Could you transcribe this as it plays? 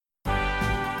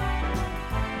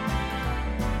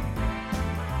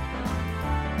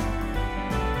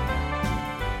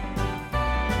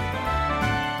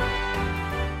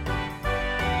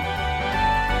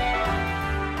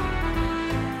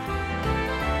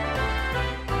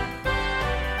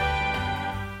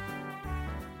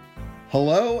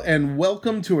Hello and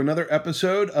welcome to another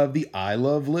episode of the I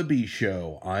Love Libby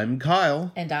show. I'm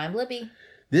Kyle. And I'm Libby.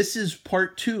 This is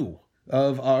part 2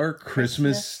 of our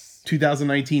Christmas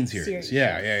 2019 series.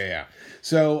 Yeah.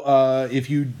 So if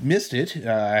you missed it,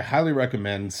 I highly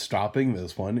recommend stopping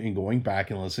this one and going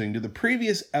back and listening to the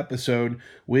previous episode,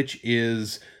 which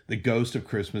is The Ghost of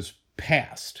Christmas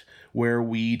Past, where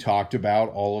we talked about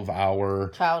all of our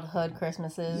childhood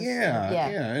Christmases.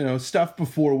 Yeah. Stuff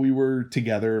before we were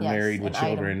together, married with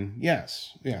children. Item.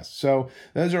 Yes. So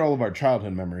those are all of our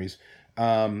childhood memories.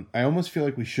 I almost feel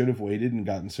like we should have waited and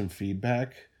gotten some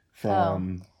feedback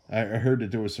from... I heard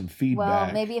that there was some feedback.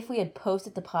 Well, maybe if we had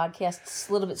posted the podcast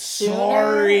a little bit sooner.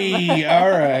 Sorry.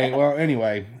 All right. Well,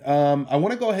 anyway, I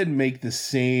want to go ahead and make the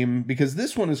same, because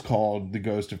this one is called The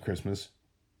Ghost of Christmas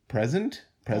Presents?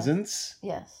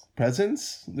 Yes.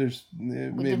 Presents? There's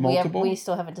multiple? We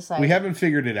still haven't decided. We haven't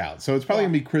figured it out. So it's probably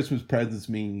going to be Christmas presents,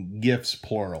 meaning gifts,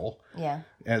 plural. Yeah.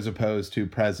 As opposed to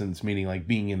presents, meaning like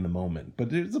being in the moment. But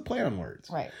there's a play on words.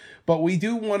 Right. But we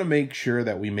do want to make sure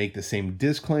that we make the same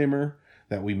disclaimer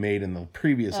that we made in the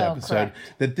previous episode. Correct.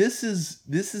 That this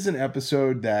is an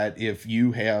episode that if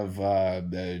you have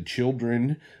the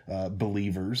children,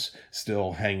 believers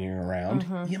still hanging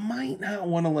around, you might not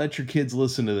want to let your kids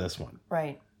listen to this one.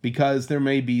 Right. Because there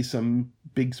may be some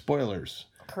big spoilers.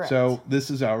 Correct. So this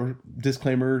is our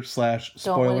disclaimer / spoiler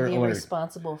Don't want to be alert.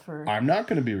 responsible for... I'm not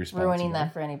going to be responsible. Ruining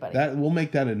that for anybody. We'll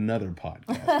make that another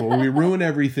podcast where we ruin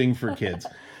everything for kids.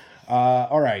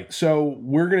 All right. So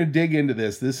we're going to dig into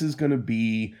this. This is going to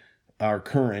be our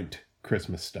current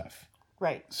Christmas stuff.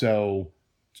 Right. So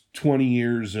 20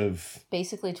 years of...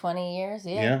 Basically 20 years,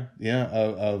 yeah. Yeah,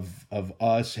 of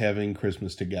us having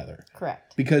Christmas together.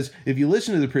 Correct. Because if you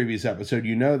listen to the previous episode,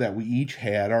 you know that we each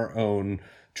had our own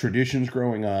traditions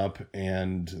growing up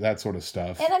and that sort of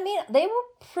stuff. And I mean, they were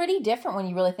pretty different when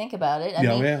you really think about it. I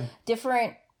mean,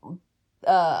 different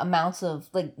amounts of,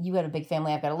 like, you had a big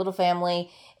family, I've got a little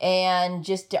family, and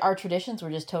just our traditions were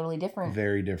just totally different.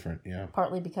 Very different, yeah.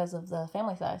 Partly because of the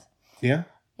family size. Yeah?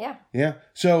 Yeah.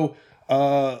 So...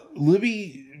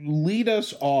 Libby, lead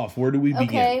us off. Where do we begin?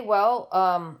 Okay,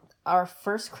 well, our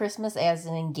first Christmas as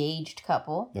an engaged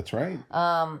couple. That's right.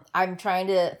 I'm trying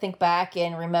to think back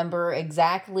and remember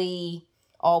exactly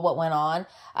all what went on.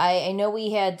 I know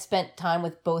we had spent time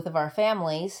with both of our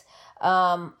families.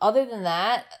 Other than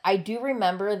that, I do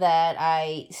remember that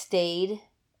I stayed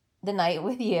the night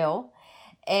with you,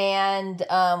 and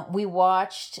we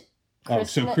watched...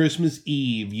 so Christmas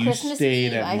Eve, you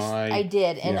stayed at my... I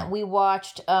did, and we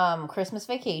watched Christmas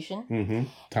Vacation. Mm-hmm.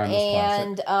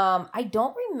 Timeless classic. I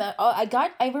don't remember...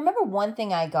 I remember one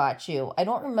thing I got you. I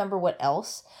don't remember what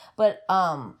else, but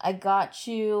I got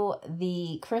you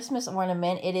the Christmas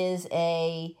ornament. It is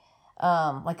a...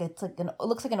 it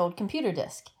looks like an old computer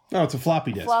disc. Oh, it's a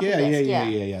floppy disk.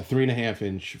 Yeah.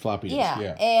 3.5-inch floppy disk.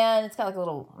 Yeah. And it's got like a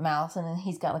little mouse, and then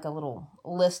he's got like a little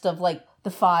list of like the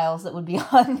files that would be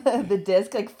on the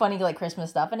disc, like funny like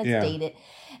Christmas stuff, and it's dated.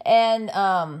 And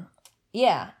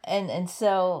and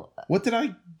so what did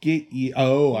I get you?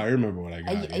 Oh, I remember what I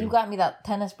got you. You got me that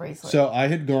tennis bracelet. So I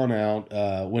had gone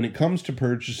out when it comes to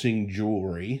purchasing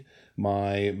jewelry.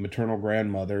 My maternal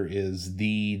grandmother is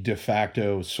the de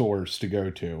facto source to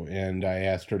go to. And I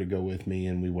asked her to go with me,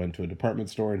 and we went to a department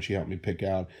store, and she helped me pick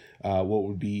out what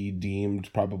would be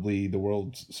deemed probably the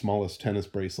world's smallest tennis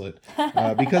bracelet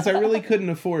because I really couldn't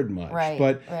afford much. Right,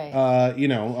 but, right.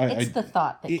 It's the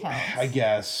thought that counts. I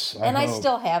guess. I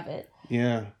still have it.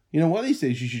 Yeah. One of these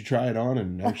days you should try it on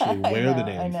and actually wear the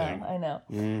damn thing. I know.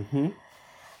 Mm-hmm.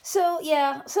 So,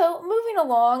 moving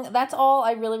along, that's all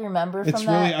I really remember from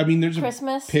that there's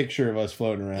Christmas. A picture of us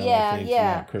floating around, I think, from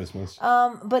that Christmas.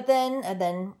 But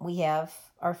then we have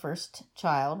our first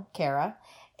child, Kara,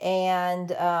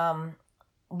 and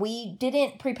we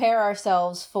didn't prepare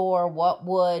ourselves for what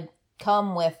would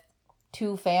come with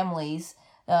two families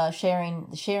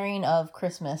sharing of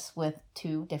Christmas with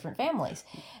two different families.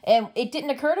 And it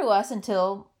didn't occur to us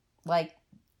until, like,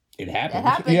 it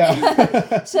happened.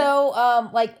 Yeah. So,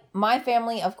 my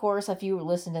family, of course, if you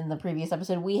listened in the previous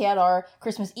episode, we had our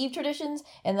Christmas Eve traditions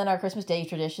and then our Christmas Day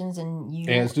traditions, and you...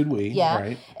 As did we. Yeah.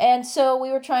 Right. And so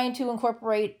we were trying to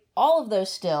incorporate all of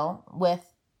those still with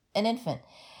an infant.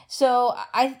 So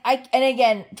and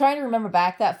again, trying to remember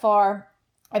back that far,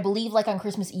 I believe like on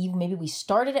Christmas Eve, maybe we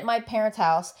started at my parents'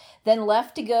 house, then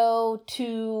left to go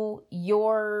to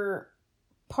your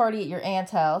party at your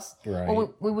aunt's house. Right.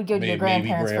 Well, we would go to your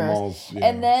grandparents first.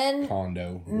 And then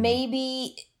condo.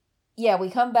 Maybe, we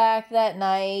come back that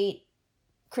night.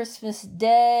 Christmas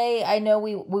Day, I know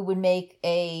we would make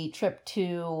a trip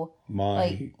to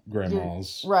my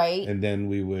grandma's. Right. And then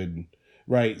we would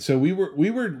Right. So what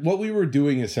we were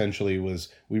doing essentially was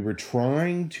we were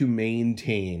trying to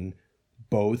maintain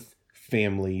both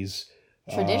families'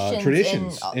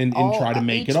 traditions and try to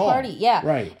make it all. Party, yeah.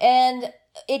 Right. And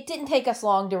it didn't take us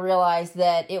long to realize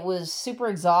that it was super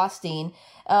exhausting.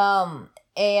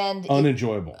 And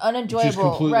unenjoyable. Just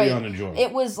completely unenjoyable.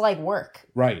 It was like work.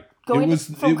 Right. From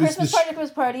Christmas party to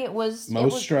Christmas party, it was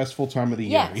stressful time of the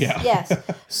year. Yes.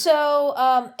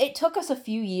 So it took us a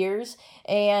few years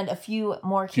and a few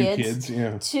more kids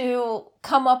to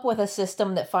come up with a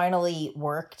system that finally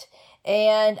worked.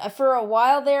 And for a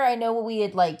while there, I know we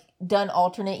had like done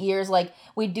alternate years. Like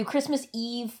we'd do Christmas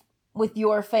Eve with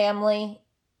your family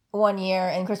one year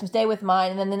and Christmas Day with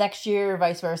mine, and then the next year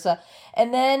vice versa.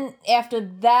 And then after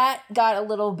that got a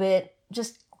little bit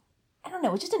just, I don't know,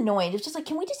 it was just annoying. It was just like,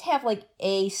 can we just have like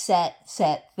a set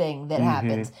thing that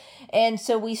happens? And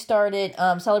so we started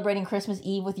celebrating Christmas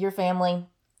Eve with your family,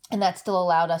 and that still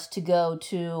allowed us to go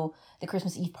to the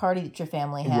Christmas Eve party that your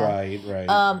family had.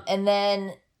 Right. And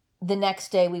then the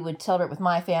next day we would celebrate with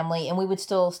my family, and we would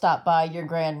still stop by your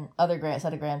other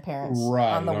set of grandparents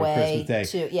on the way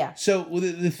Christmas Day. Yeah. So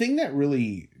the thing that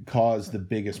really caused the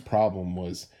biggest problem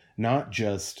was not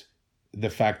just the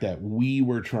fact that we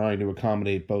were trying to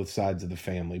accommodate both sides of the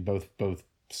family, both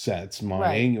sets,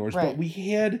 mine and yours, but we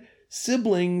had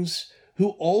siblings who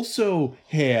also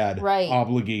had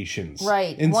obligations.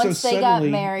 Right. And once so they suddenly,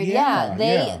 got married,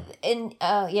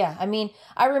 I mean,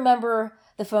 I remember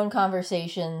the phone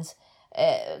conversations,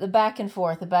 the back and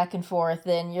forth,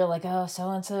 and you're like, oh,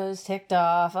 so-and-so's ticked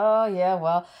off. Oh, yeah,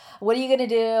 well, what are you going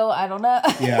to do? I don't know.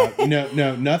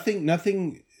 No,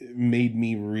 nothing made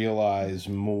me realize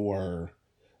more.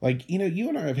 Like, you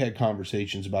and I have had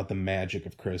conversations about the magic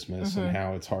of Christmas and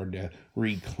how it's hard to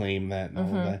reclaim that and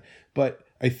all of that. But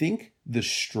I think the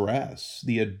stress,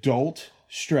 the adult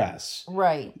stress,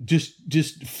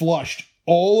 just flushed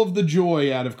all of the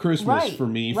joy out of Christmas for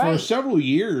me for several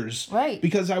years,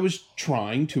 because I was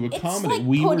trying to accommodate. It's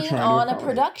like putting on a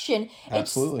production.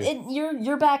 Absolutely,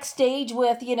 you're backstage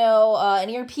with an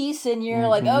earpiece, and you're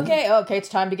like, okay, it's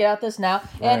time to get out this now,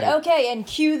 and and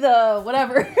cue the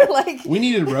whatever. Like we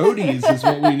needed roadies, is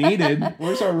what we needed.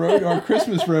 Where's our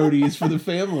Christmas roadies for the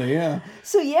family? Yeah.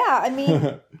 So I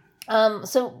mean.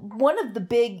 So one of the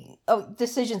big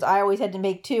decisions I always had to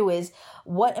make too is,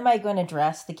 what am I going to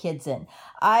dress the kids in?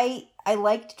 I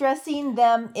liked dressing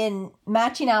them in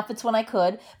matching outfits when I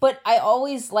could, but I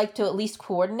always liked to at least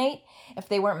coordinate if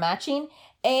they weren't matching.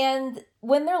 And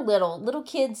when they're little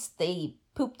kids, they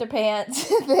poop their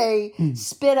pants, they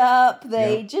spit up,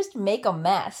 they just make a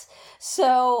mess.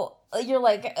 So you're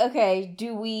like, okay,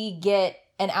 do we get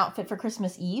an outfit for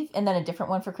Christmas Eve and then a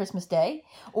different one for Christmas Day?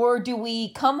 Or do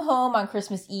we come home on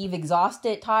Christmas Eve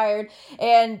exhausted, tired,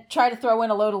 and try to throw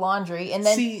in a load of laundry and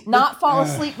then not fall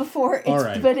asleep before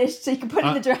it's finished so you can put it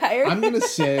in the dryer? I'm going to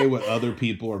say what other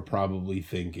people are probably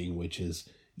thinking, which is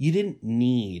you didn't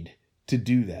need to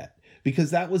do that, because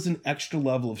that was an extra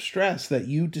level of stress that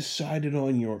you decided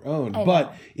on your own.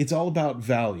 But it's all about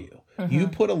value. You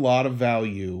put a lot of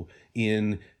value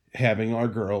in having our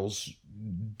girls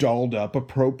dolled up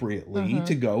appropriately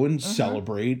to go and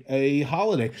celebrate a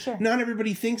holiday. Sure. Not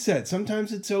everybody thinks that.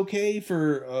 Sometimes it's okay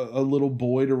for a little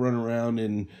boy to run around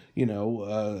in,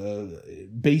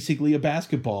 basically a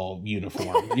basketball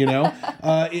uniform,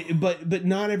 but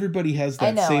not everybody has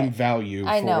that same value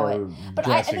for But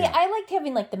dressing up. I liked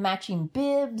having like the matching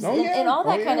bibs and all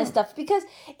that kind of stuff, because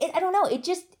I don't know,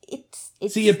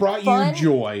 it brought fun. You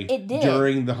joy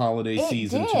during the holiday It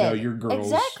season did. to know your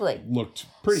girls looked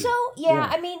pretty. So,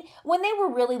 I mean, when they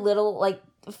were really little, like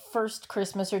the first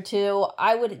Christmas or two,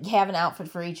 I would have an outfit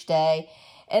for each day.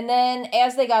 And then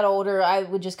as they got older, I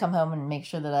would just come home and make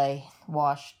sure that I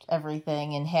washed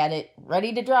everything and had it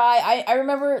ready to dry. I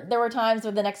remember there were times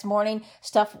where the next morning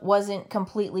stuff wasn't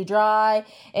completely dry.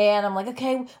 And I'm like,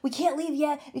 okay, we can't leave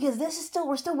yet because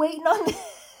we're still waiting on this.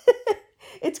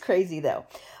 It's crazy though.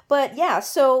 But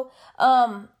so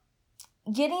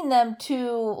getting them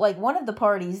to, like, one of the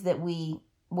parties that we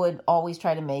would always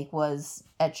try to make was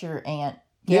at your Aunt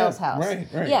Gail's house. Right.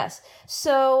 Yes.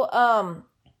 So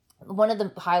one of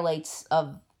the highlights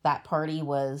of that party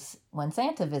was when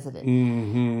Santa visited.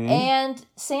 And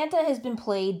Santa has been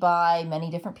played by many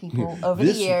different people over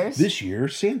the years. This year,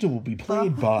 Santa will be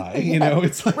played by,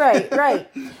 it's like... Right.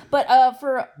 But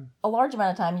for a large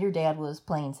amount of time, your dad was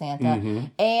playing Santa.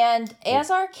 And as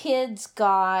our kids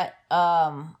got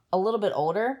a little bit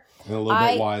older... And a little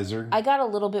bit wiser. I got a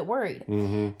little bit worried.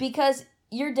 Because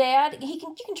your dad, you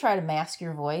can try to mask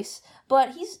your voice,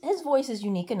 but his voice is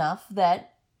unique enough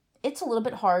that it's a little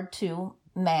bit hard to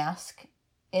mask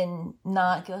and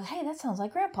not go, hey, that sounds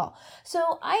like Grandpa.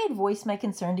 So I had voiced my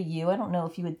concern to you. I don't know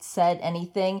if you had said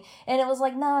anything. And it was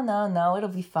like, no, it'll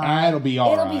be fine. It'll be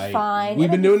all right. It'll be fine. We've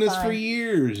been doing this for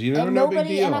years. You know, and no big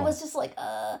deal. And I was just like,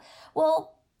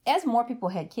 well, as more people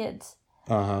had kids.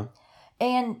 Uh-huh.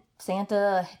 And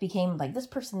Santa became like this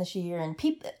person this year, and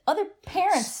other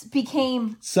parents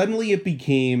became... Suddenly it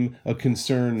became a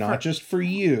concern, not just for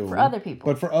you. For other people.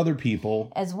 But for other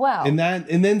people. As well. And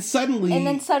then suddenly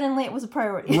it was a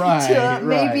priority. Right, to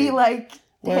maybe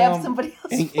have somebody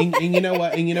else. And you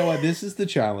know what? This is the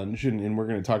challenge, and we're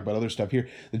going to talk about other stuff here.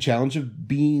 The challenge of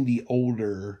being the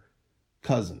older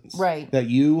cousins, right?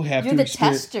 That you have You're to the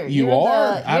tester. You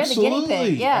are absolutely, you're the guinea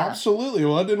pig. Yeah, absolutely.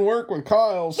 Well, that didn't work with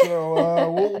Kyle,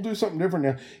 so we'll do something different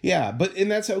now. Yeah,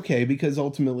 and that's okay because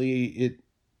ultimately it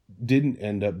didn't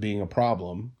end up being a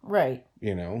problem, right?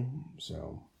 You know,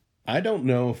 so I don't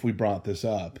know if we brought this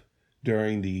up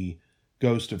during the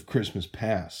Ghost of Christmas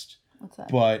Past. What's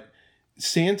that? But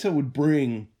Santa would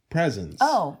bring presents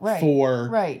for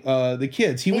the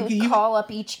kids. He would call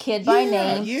up each kid by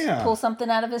name, pull something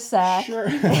out of his sack. Sure.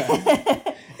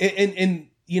 and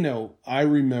you know, I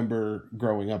remember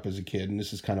growing up as a kid, and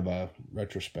this is kind of a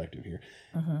retrospective here.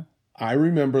 Mm-hmm. I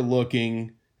remember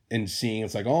looking and seeing,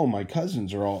 it's like, oh, my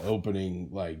cousins are all opening,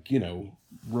 like, you know,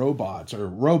 robots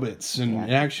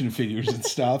and action figures and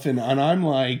stuff. And I'm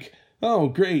like, oh,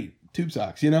 great. Tube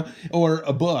socks, you know, or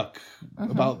a book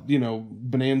about, you know,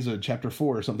 Bonanza Chapter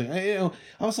 4 or something. I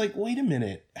was like, wait a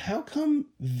minute, how come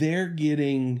they're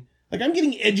getting, like, I'm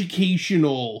getting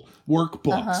educational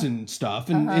workbooks and stuff,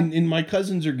 and my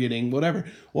cousins are getting whatever.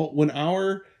 Well, when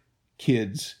our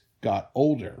kids got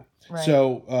older,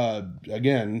 so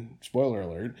again, spoiler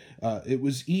alert, it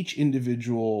was each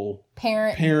individual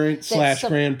parent /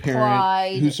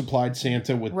 grandparent who supplied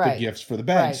Santa with the gifts for the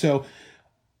bag. Right. So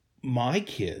our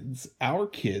kids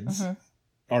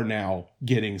are now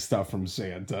getting stuff from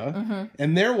Santa,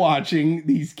 and they're watching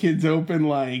these kids open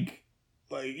like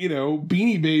you know,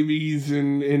 Beanie Babies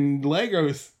and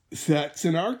Lego sets,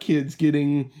 and our kids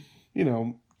getting, you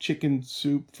know, chicken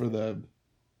soup for the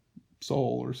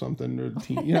soul or something, or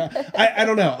I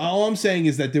don't know. All I'm saying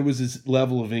is that there was this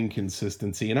level of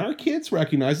inconsistency, and our kids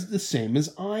recognized it the same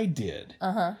as I did.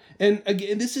 And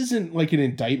again, this isn't like an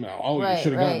indictment. Oh, you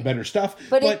should have gotten better stuff.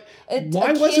 But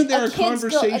why wasn't there a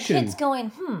conversation? A kid's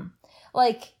going,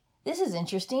 like, this is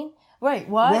interesting. Right.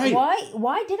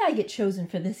 Why did I get chosen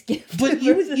for this gift? But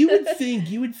you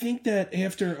would think that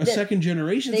after a second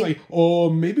generation, it's like, oh,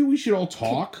 maybe we should all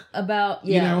talk about,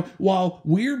 you know, while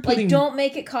we're putting, like, don't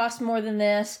make it cost more than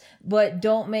this, but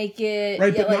don't make it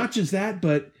but not just that,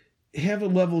 but have a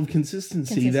level of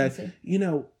consistency. That, you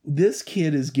know, this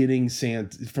kid is getting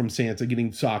from Santa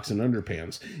getting socks and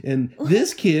underpants, and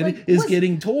this kid is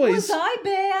getting toys. Was I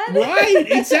bad? Right.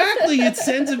 Exactly. It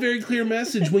sends a very clear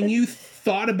message when you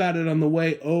thought about it on the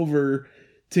way over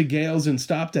to Gale's and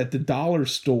stopped at the dollar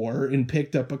store and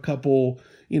picked up a couple,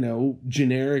 you know,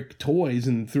 generic toys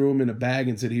and threw them in a bag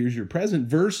and said, here's your present,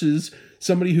 versus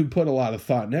somebody who put a lot of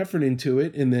thought and effort into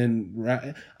it. And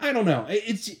then, I don't know.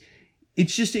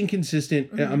 It's just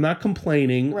inconsistent. I'm not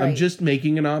complaining. I'm just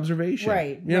making an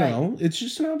observation. You know, it's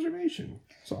just an observation.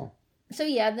 So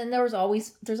yeah, then there's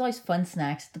always fun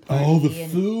snacks at the party. Oh, the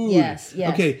food. Yes.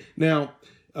 Okay, now,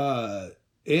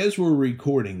 as we're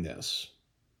recording this,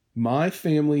 my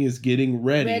family is getting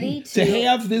ready to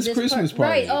have this Christmas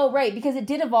party. Right. Oh, right. Because it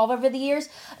did evolve over the years.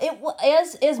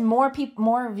 As more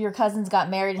of your cousins got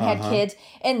married and had kids,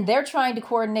 and they're trying to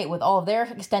coordinate with all of their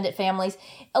extended families.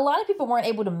 A lot of people weren't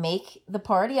able to make the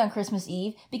party on Christmas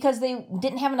Eve because they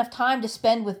didn't have enough time to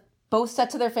spend with both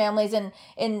sets of their families, and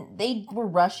they were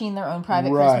rushing their own private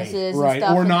Christmases and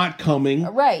stuff. Or not coming.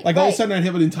 Like all of a sudden I'd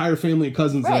have an entire family of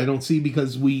cousins that I don't see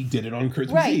because we did it on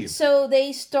Christmas Eve. So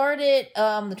they started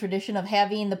the tradition of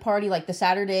having the party like the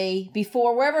Saturday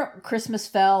before. Wherever Christmas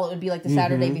fell, it would be like the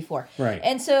Saturday before. Right.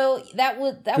 And so that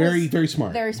was very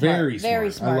smart. Very smart.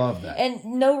 Very smart. I love that. And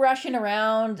no rushing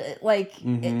around. Like,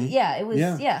 it was,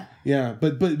 Yeah,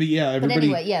 but yeah,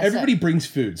 everybody brings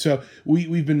food. So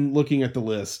we've been looking at the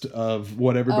list of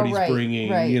what everybody's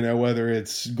bringing, you know, whether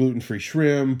it's gluten-free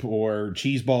shrimp or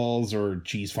cheese balls or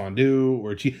cheese fondue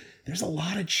or cheese. There's a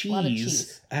lot of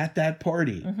cheese at that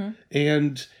party.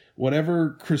 And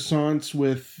whatever croissants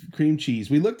with cream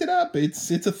cheese. We looked it up. It's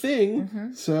a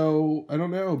thing. So I don't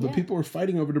know, but people were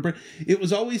fighting over the bread. It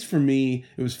was always, for me,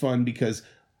 it was fun because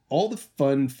all the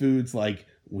fun foods like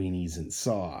weenies and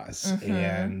sauce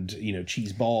and, you know,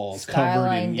 cheese balls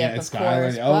covered in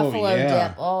Skyline, buffalo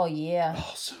dip. Oh yeah.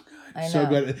 Oh, so good. So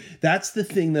good. That's the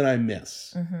thing that I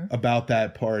miss about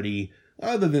that party.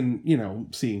 other than,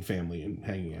 seeing family and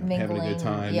hanging out, having a good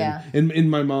time. Yeah. And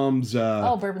my mom's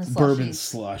bourbon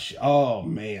slush. Oh,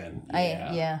 man.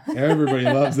 Yeah. Everybody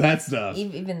loves that stuff.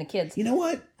 Even the kids. You know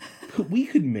what? We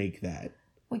could make that.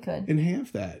 We could. And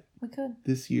have that. We could.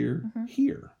 This year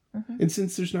here. Mm-hmm. And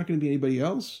since there's not going to be anybody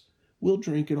else, we'll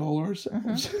drink it all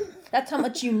ourselves. Mm-hmm. That's how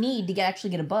much you need to actually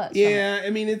get a buzz. Yeah, I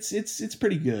mean it's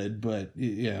pretty good, but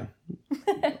yeah,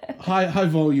 high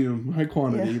volume, high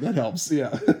quantity. That helps.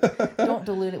 Yeah. Don't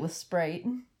dilute it with Sprite.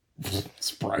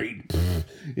 Sprite.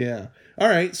 Yeah. All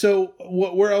right. So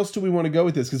where else do we want to go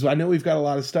with this? Because I know we've got a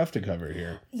lot of stuff to cover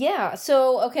here. Yeah.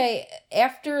 So okay,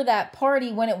 after that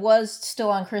party, when it was still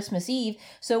on Christmas Eve,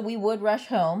 so we would rush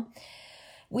home.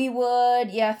 We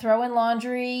would, throw in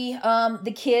laundry.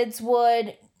 The kids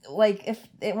would,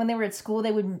 when they were at school,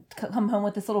 they would come home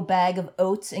with this little bag of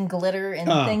oats and glitter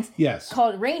and things. Yes.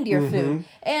 Called reindeer food.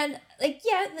 And,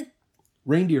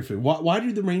 reindeer food. Why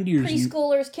do the reindeers...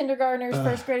 Preschoolers, kindergartners,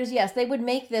 first graders, yes, they would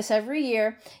make this every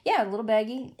year. Yeah, a little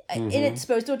baggie. And it's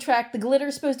supposed to attract... The glitter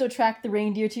is supposed to attract the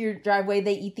reindeer to your driveway.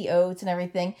 They eat the oats and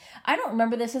everything. I don't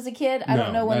remember this as a kid. I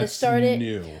don't know when this started.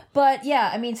 New. But,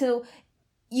 yeah, I mean, so...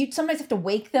 You'd sometimes have to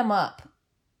wake them up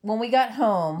when we got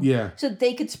home. Yeah. So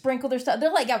they could sprinkle their stuff.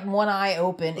 They're got one eye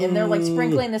open and they're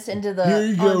sprinkling this into the Here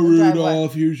you go,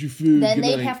 Rudolph. Here's your food. Then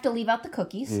they'd have to leave out the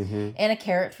cookies and a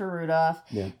carrot for Rudolph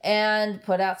and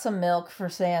put out some milk for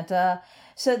Santa.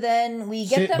 So then we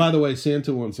get them. By the way,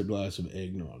 Santa wants a glass of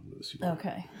eggnog this year.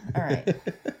 Okay. All right.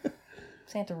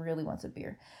 Santa really wants a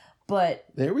beer. But.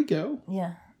 There we go.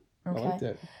 Yeah. Okay. I like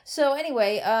that. So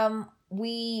anyway,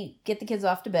 we get the kids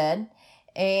off to bed.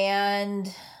 And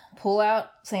pull out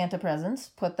Santa presents,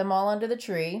 put them all under the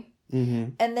tree.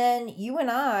 Mm-hmm. And then you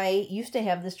and I used to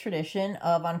have this tradition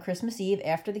of on Christmas Eve,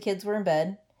 after the kids were in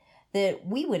bed, that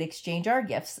we would exchange our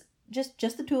gifts. Just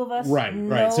the two of us.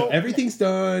 Right. So everything's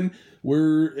done.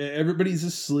 Everybody's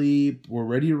asleep. We're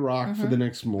ready to rock for the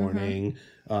next morning.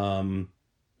 And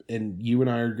you and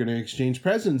I are going to exchange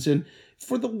presents. And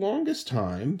for the longest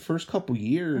time, first couple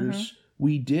years,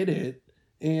 we did it.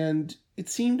 And it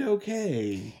seemed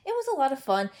okay. It was a lot of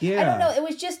fun. Yeah. I don't know. It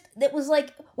was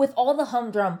with all the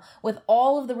humdrum, with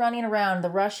all of the running around, the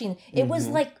rushing, it was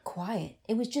quiet.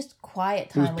 It was just quiet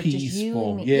time. It was peaceful. Just you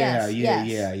and me.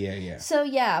 Yeah. So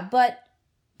but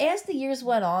as the years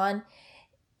went on,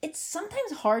 it's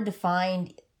sometimes hard to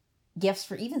find gifts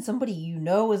for even somebody you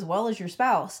know as well as your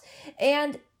spouse.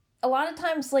 And a lot of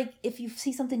times, if you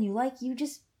see something you like, you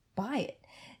just buy it.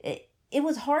 It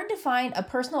was hard to find a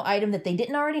personal item that they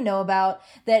didn't already know about,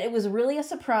 that it was really a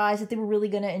surprise that they were really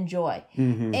going to enjoy.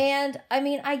 Mm-hmm. And, I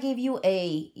mean, I gave you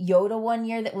a Yoda one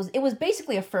year it was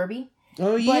basically a Furby.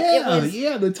 Oh,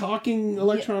 yeah. The talking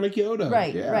electronic Yoda.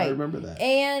 Right. I remember that.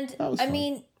 And, that was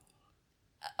fun.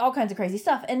 All kinds of crazy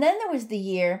stuff. And then there was the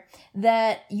year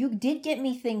that you did get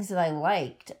me things that I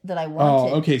liked, that I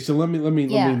wanted. Oh, okay. So let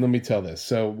me tell this.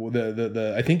 So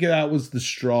the I think that was the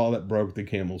straw that broke the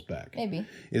camel's back. Maybe.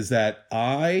 Is that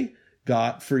I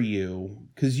got for you,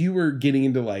 because you were getting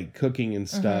into cooking and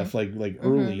stuff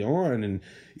early on, and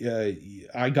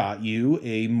I got you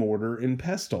a mortar and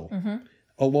pestle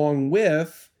along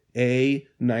with a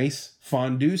nice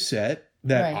fondue set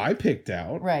that I picked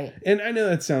out. Right. And I know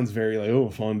that sounds very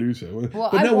fondue set. Well,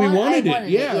 but no, we wanted it.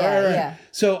 Yeah, right.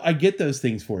 So I get those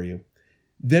things for you.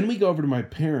 Then we go over to my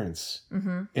parents,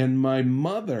 and my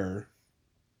mother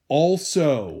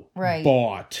also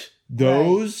bought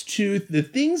those two, the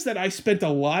things that I spent a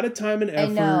lot of time and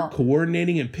effort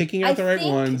coordinating and picking out the right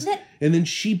ones. And then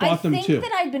she bought them too. I think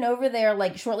that I'd been over there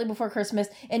shortly before Christmas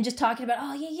and just talking about,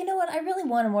 oh yeah, you know what? I really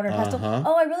want a mortar and pestle.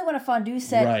 Oh, I really want a fondue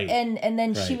set. Right. And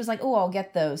then she was like, oh, I'll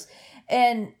get those.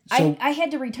 And so, I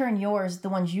had to return yours, the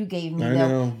ones you gave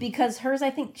me, because hers, I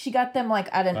think she got them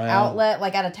at an outlet,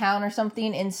 out of town or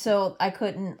something. And so I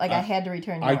couldn't, I had to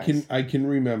return yours. I can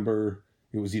remember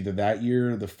it was either that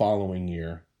year or the following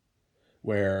year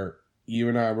where you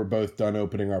and I were both done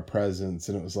opening our presents,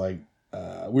 and it was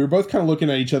we were both kind of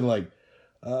looking at each other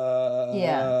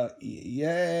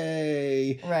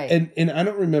yay. Right. And I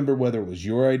don't remember whether it was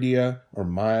your idea or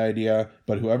my idea,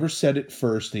 but whoever said it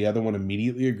first, the other one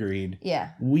immediately agreed.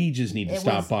 Yeah. We just need to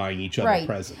stop buying each other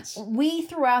presents. We,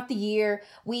 throughout the year,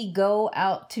 we go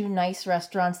out to nice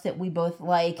restaurants that we both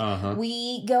like.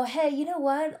 We go, hey, you know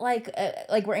what? We're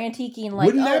antiquing.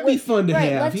 Wouldn't that be fun to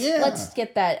have? Let's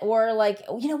get that. Or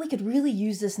we could really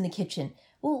use this in the kitchen.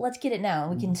 Well, let's get it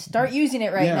now. We can start using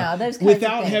it now. Those kinds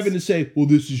without of things. having to say, well,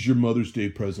 this is your Mother's Day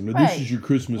present, or this is your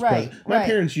Christmas present. My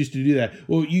parents used to do that.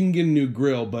 Well, you can get a new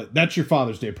grill, but that's your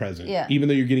Father's Day present, even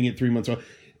though you're getting it 3 months old.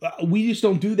 We just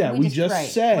don't do that. We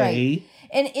just say...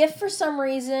 And if for some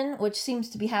reason, which seems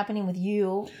to be happening with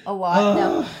you a lot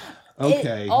now,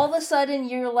 okay, all of a sudden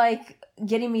you're like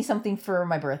getting me something for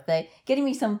my birthday, getting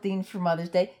me something for Mother's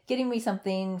Day, getting me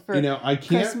something for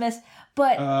Christmas.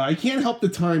 But I can't help the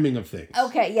timing of things.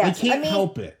 Okay, yes. I can't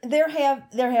help it. There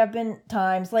have been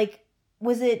times, like,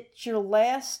 was it your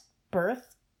last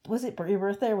Was it your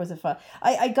birthday or was it fun?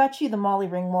 I got you the Molly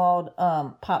Ringwald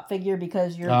pop figure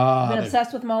because you've been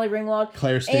obsessed with Molly Ringwald.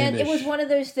 Claire Standish. And it was one of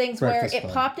those things where it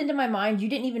popped into my mind. You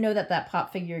didn't even know that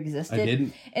pop figure existed. I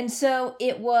didn't. And so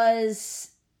it was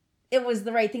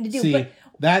the right thing to do. See,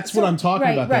 that's what I'm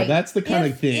talking about. Right. That's the kind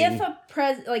of thing. If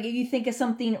if you think of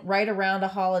something right around a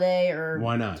holiday, or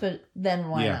why not? Then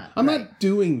why not? I'm not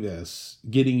doing this,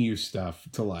 getting you stuff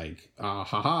to like,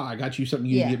 haha, I got you something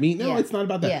you can get me. No, it's not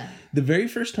about that. Yeah. The very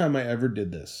first time I ever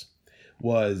did this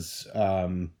was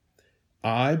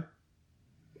I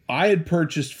had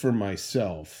purchased for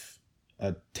myself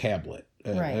a tablet.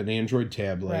 An Android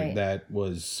tablet that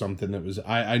was something that was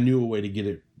I knew a way to get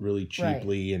it really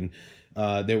cheaply, and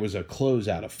there was a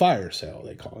closeout, a fire sale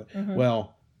they call it. Mm-hmm.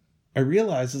 Well, I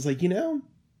realized it's like,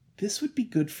 this would be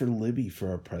good for Libby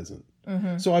for a present.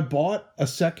 Mm-hmm. So I bought a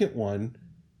second one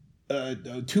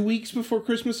 2 weeks before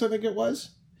Christmas, I think it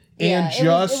was. Yeah, and it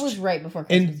was right before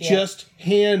Christmas. And just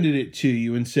handed it to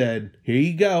you and said, here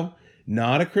you go.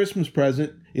 Not a Christmas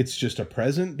present. It's just a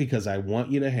present because I want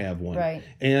you to have one. Right.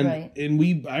 And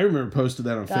I remember posted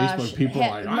that on Facebook. People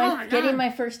were like, getting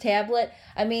my first tablet.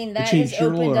 I mean, that has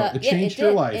opened up. It changed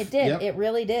your life. It did. Yep. It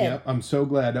really did. Yep. I'm so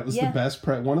glad. That was the best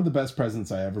one of the best presents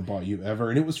I ever bought you ever.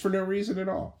 And it was for no reason at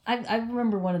all. I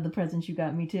remember one of the presents you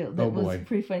got me too. That was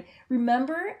pretty funny.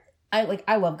 Remember,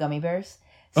 I love gummy bears.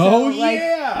 So,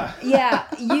 yeah. Yeah,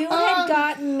 you had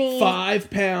gotten me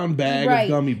 5-pound bag of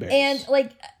gummy bears. And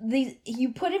you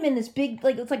put them in this big,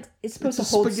 it's supposed to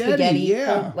hold spaghetti.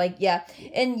 Yeah.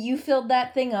 And you filled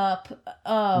that thing up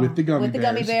with the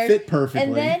gummy bears. Fit perfectly.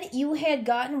 And then you had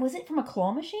gotten, was it from a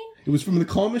claw machine? It was from the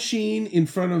claw machine in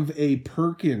front of a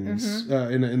Perkins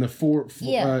in the four.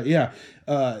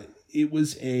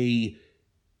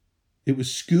 It was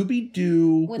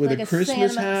Scooby-Doo with a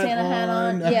Christmas Santa hat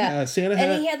on. Santa hat.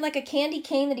 And he had like a candy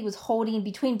cane that he was holding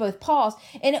between both paws.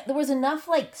 And there was enough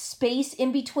like space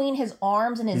in between his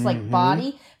arms and his like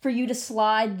body for you to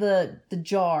slide the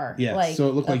jar. Yeah, so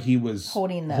it looked like he was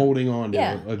holding on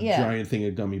to a giant thing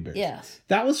of gummy bears. Yes.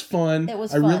 That was fun. It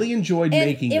was fun. I really enjoyed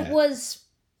making that. It was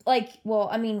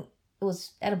it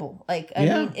was edible.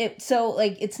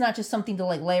 It's not just something to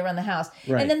like lay around the house.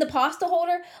 Right. And then the pasta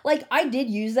holder, I did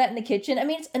use that in the kitchen. I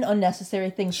mean, it's an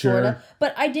unnecessary thing, sort of,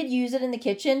 but I did use it in the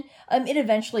kitchen. It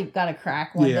eventually got a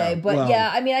crack one day, but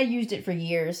I used it for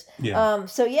years. Yeah.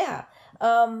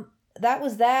 That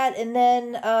was that. And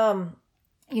then,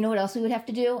 you know what else we would have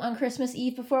to do on Christmas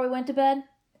Eve before we went to bed?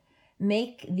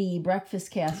 Make the breakfast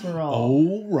casserole.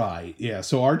 Oh, right. Yeah.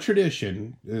 So our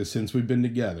tradition, since we've been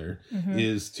together,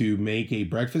 is to make a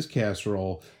breakfast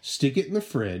casserole, stick it in the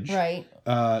fridge. Right.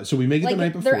 So we make it the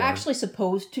night before. They're actually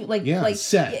supposed to.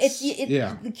 Sets. It's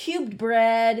the cubed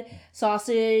bread,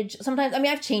 sausage. Sometimes,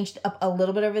 I've changed up a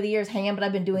little bit over the years, ham, but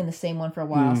I've been doing the same one for a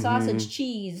while. Mm-hmm. Sausage,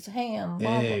 cheese, ham,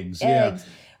 eggs.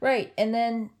 Right. And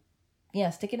then... yeah,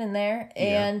 stick it in there.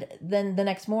 And then the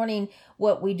next morning,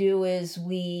 what we do is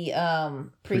we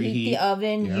preheat the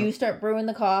oven. Yep. You start brewing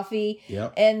the coffee.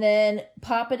 Yep. And then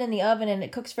pop it in the oven, and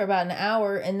it cooks for about an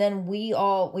hour. And then we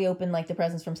open the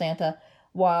presents from Santa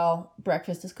while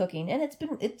breakfast is cooking. And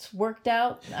it's worked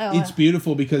out. It's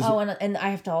beautiful because... and I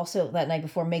have to also, that night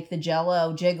before, make the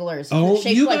Jell-O jigglers.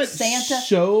 Shaped like Santa.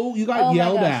 You got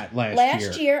yelled at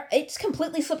last year. It's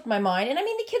completely slipped my mind. And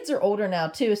the kids are older now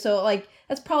too. So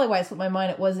that's probably why it slipped my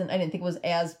mind. I didn't think it was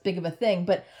as big of a thing.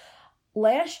 But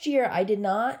last year, I did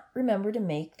not remember to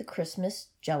make the Christmas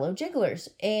Jell-O jigglers.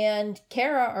 And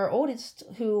Kara, our oldest,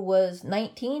 who was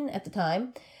 19 at the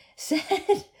time,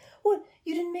 said, "What?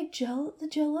 You didn't make the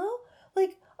Jell-O?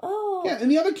 Oh." Yeah,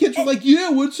 and the other kids were like, "Yeah,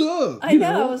 what's up?" I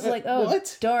know. I was like, "Oh,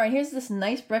 what? Darn, here's this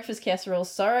nice breakfast casserole.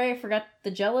 Sorry, I forgot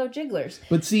the Jell-O jigglers."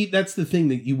 But see, that's the thing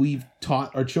that we've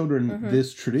taught our children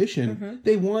this tradition. Mm-hmm.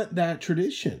 They want that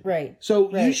tradition. Right. So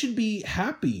you should be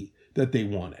happy that they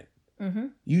want it. Mm-hmm.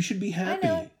 You should be happy.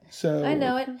 I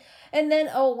know it. And then,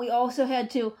 we also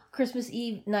had to, Christmas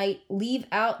Eve night, leave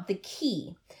out the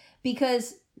key.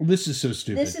 Because... this is so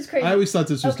stupid. This is crazy. I always thought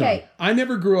this was dumb. I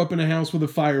never grew up in a house with a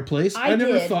fireplace. I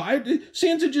never thought...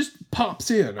 Santa just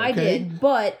pops in, okay? I did,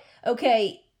 but,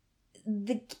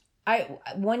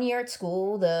 one year at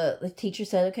school, the teacher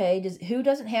said, "Okay, who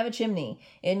doesn't have a chimney?"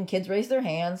 And kids raised their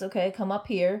hands. "Okay, come up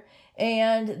here."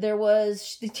 And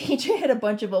the teacher had a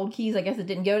bunch of old keys, I guess it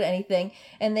didn't go to anything.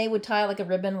 And they would tie like a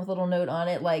ribbon with a little note on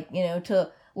it, like,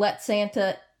 to let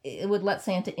Santa, it would let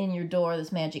Santa in your door,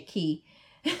 this magic key.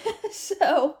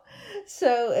 So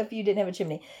if you didn't have a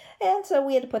chimney. And so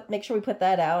we had to make sure we put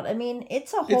that out. I mean,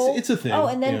 it's a whole... It's a thing. Oh,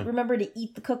 and then remember to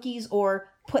eat the cookies or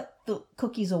put the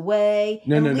cookies away.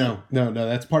 No.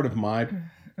 That's part of my...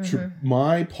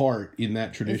 My part in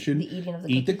that tradition, the eating of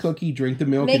the eat the cookie, drink the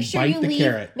milk, and bite the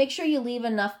carrot. Make sure you leave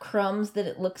enough crumbs that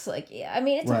it looks like... I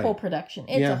mean, it's a whole production.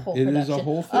 It's a whole production. It is a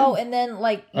whole thing. Oh, and then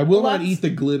I will not eat the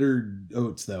glittered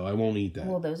oats, though. I won't eat that.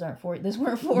 Well, those weren't for you.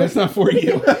 That's not for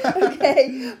you.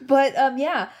 Okay. But,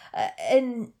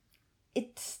 and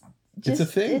it's... It's a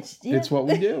thing. It's what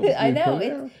we do. I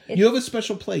know. You have a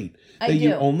special plate that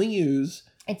you only use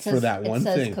for that one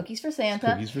thing. It says Cookies for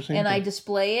Santa. And I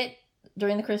display it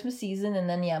during the Christmas season and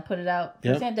then, put it out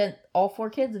for Santa. All 4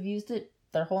 kids have used it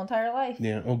their whole entire life.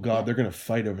 Yeah. Oh, God. They're going to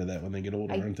fight over that when they get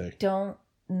older, aren't they? Don't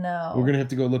know. We're going to have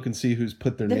to go look and see who's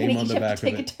put their name on the back of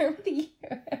it. Take a turn with the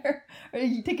year. Or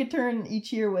you take a turn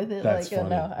each year with it. That's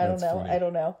funny. I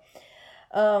don't know.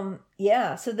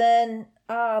 So then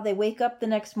they wake up the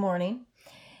next morning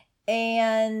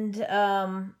and,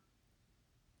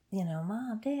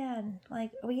 Mom, Dad,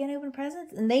 like, are we going to open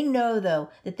presents? And they know, though,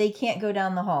 that they can't go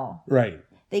down the hall. Right.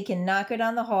 They cannot go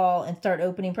down the hall and start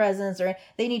opening presents, or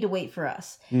they need to wait for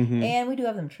us. Mm-hmm. And we do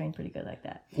have them trained pretty good like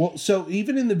that. Well, so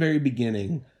even in the very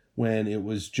beginning, when it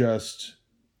was just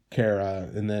Kara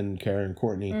and then Kara and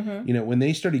Courtney, when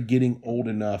they started getting old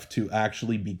enough to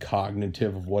actually be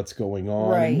cognitive of what's going on,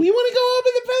 right. We want to go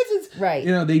open the presents.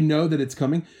 Right. They know that it's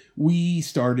coming. We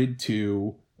started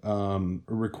to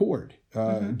record,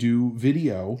 do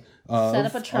video. Set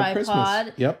up a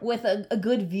tripod with a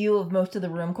good view of most of the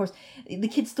room. Of course, the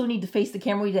kids still need to face the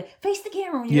camera. We need to face the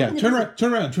camera.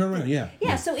 Turn around.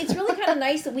 Yeah, so it's really kind of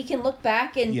nice that we can look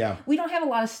back and we don't have a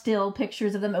lot of still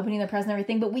pictures of them opening their present and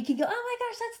everything, but we can go, oh my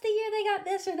gosh, that's the year they got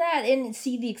this or that, and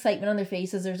see the excitement on their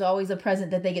faces. There's always a present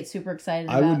that they get super excited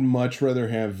about. I would much rather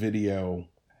have video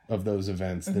of those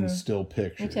events than still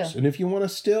pictures. Me too. And if you want to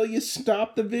still, you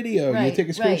stop the video. You take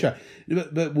a screenshot.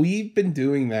 Right. But we've been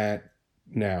doing that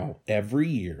now every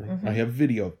year. I have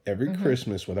video every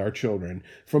Christmas with our children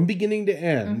from beginning to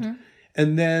end.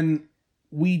 And then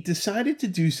we decided to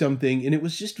do something, and it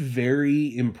was just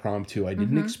very impromptu. I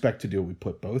didn't expect to do it. We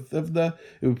put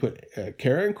we put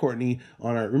Kara and Courtney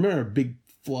on our big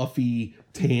fluffy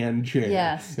tan chair.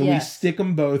 Yes. And we stick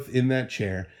them both in that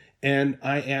chair. And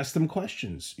I asked them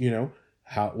questions,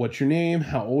 what's your name?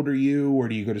 How old are you? Where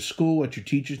do you go to school? What's your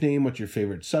teacher's name? What's your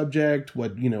favorite subject?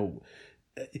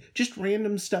 Just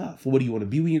random stuff. What do you want to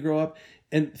be when you grow up?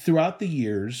 And throughout the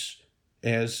years,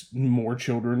 as more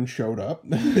children showed up,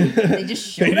 they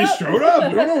just showed up. We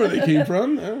don't know where they came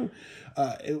from.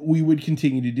 We would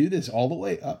continue to do this all the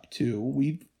way up to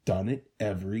we've done it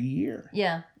every year.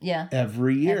 Yeah.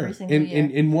 Every year. Every single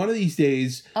year. And one of these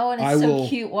days, oh, and it's so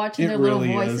cute watching their little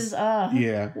voices.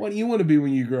 Yeah. What do you want to be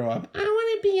when you grow up? I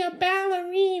want to be a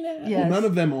ballerina. Yes. Well, none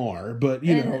of them are, but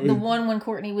the one when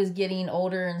Courtney was getting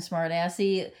older and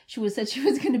smart-assy, she said she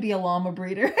was going to be a llama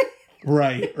breeder.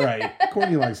 Right.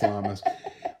 Courtney likes llamas.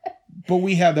 But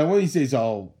we have that. One of these days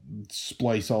I'll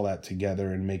splice all that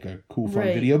together and make a cool, fun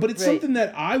video. But it's something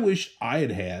that I wish I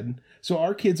had. So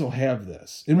our kids will have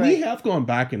this. And we have gone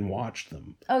back and watched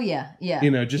them. Oh, yeah.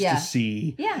 Just to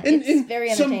see. Yeah, it's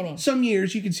very entertaining. Some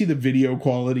years you can see the video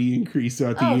quality increase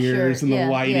throughout the years and the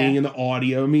lighting and the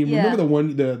audio. I mean, remember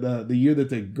the year that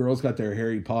the girls got their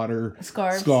Harry Potter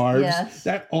scarves? Yes.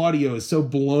 That audio is so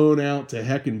blown out to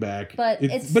heck and back. But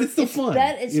it's still fun.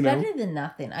 It's better than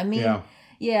nothing. I mean...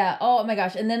 Yeah. Oh my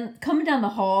gosh. And then coming down the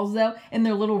halls though, in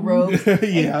their little robes.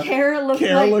 And Kara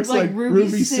looks like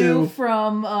Ruby Sue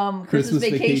from Christmas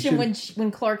Vacation when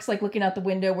Clark's like looking out the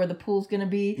window where the pool's gonna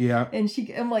be. Yeah. And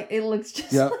I'm like, it looks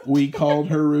just. Yeah. Like we called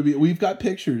her Ruby. We've got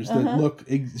pictures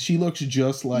that she looks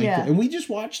just like. Yeah. And we just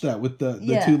watched that with the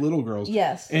 2 little girls.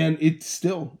 Yes. And it's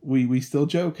still we still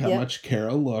joke how much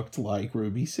Kara looked like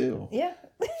Ruby Sue. Yeah.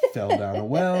 Fell down a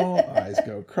well, eyes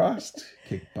go crossed,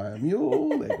 kicked by a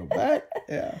mule, they go back.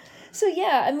 Yeah. So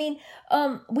I mean,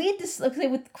 we had this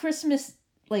with Christmas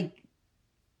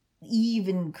Eve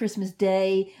and Christmas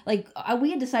Day, we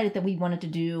had decided that we wanted to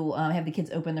do have the kids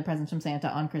open their presents from Santa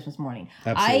on Christmas morning.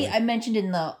 Absolutely. I mentioned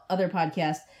in the other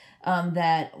podcast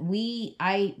that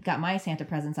I got my Santa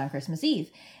presents on Christmas Eve,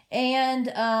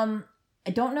 and I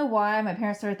don't know why my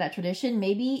parents started that tradition.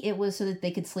 Maybe it was so that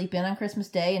they could sleep in on Christmas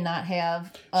Day and not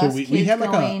have us kids we had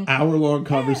going, an hour-long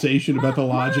conversation about the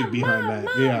logic behind that.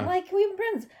 Mom, yeah. We have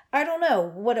friends. I don't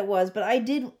know what it was, but I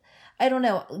don't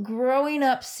know. Growing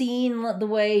up, seeing the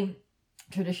way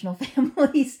traditional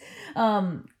families.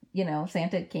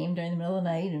 Santa came during the middle of the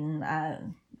night, and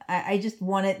I just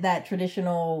wanted that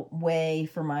traditional way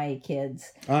for my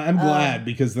kids. I'm glad,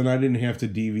 because then I didn't have to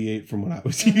deviate from what I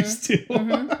was used to.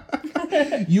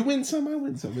 Mm-hmm. You win some, I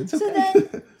win some. It's okay.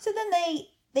 So then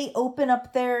they open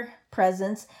up their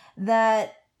presents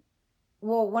that,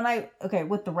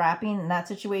 with the wrapping and that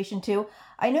situation too,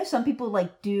 I know some people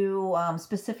do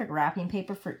specific wrapping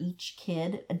paper for each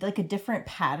kid, like a different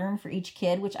pattern for each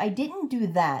kid, which I didn't do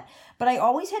that. But I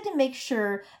always had to make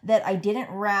sure that I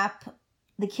didn't wrap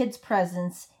the kids'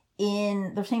 presents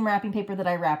in the same wrapping paper that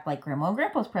I wrapped like Grandma and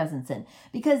Grandpa's presents in.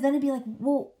 Because then it'd be like,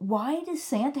 well, why does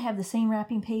Santa have the same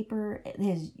wrapping paper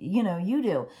as, you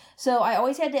do? So I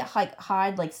always had to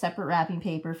hide separate wrapping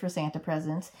paper for Santa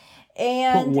presents.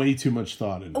 And put way too much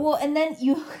thought into it. Well, and then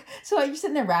so you're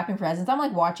sitting there wrapping presents.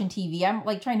 I'm watching TV. I'm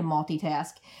trying to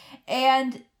multitask.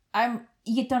 And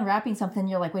you get done wrapping something.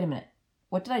 You're like, wait a minute.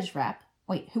 What did I just wrap?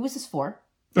 Wait, who was this for?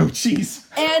 Oh, jeez.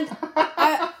 And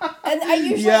I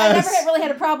usually, I never really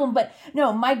had a problem, but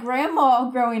no, my grandma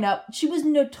growing up, she was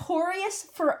notorious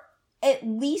for at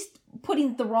least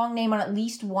putting the wrong name on at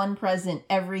least one present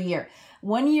every year.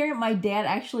 One year, my dad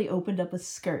actually opened up a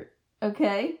skirt.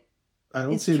 Okay? I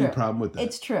don't see any problem with that.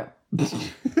 It's true.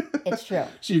 It's true.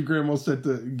 So your grandma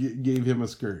gave him a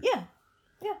skirt. Yeah.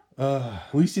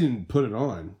 At least he didn't put it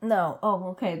on. No.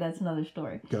 Oh, okay. That's another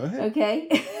story. Go ahead. Okay.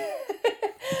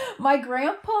 My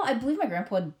grandpa, I believe my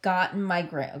grandpa had gotten my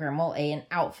grandma an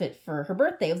outfit for her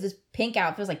birthday. It was this pink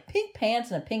outfit. It was like pink pants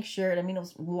and a pink shirt. I mean, it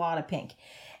was a lot of pink.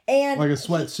 And like a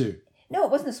sweatsuit. No, it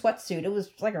wasn't a sweatsuit. It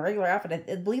was like a regular outfit.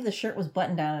 I believe the shirt was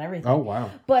buttoned down and everything. Oh, wow.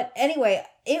 But anyway,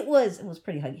 it was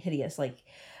pretty hideous.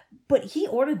 But he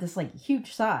ordered this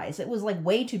huge size. It was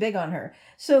way too big on her.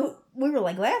 So we were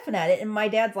laughing at it. And my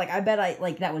dad's I bet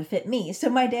that would fit me. So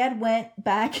my dad went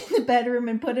back in the bedroom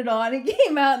and put it on and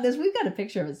came out. And we've got a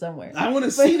picture of it somewhere. I want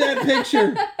to see that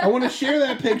picture. I want to share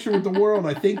that picture with the world.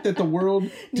 I think that the world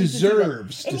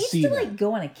deserves to see that. It needs to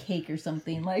go on a cake or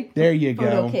something. There you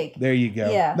go. Cake. There you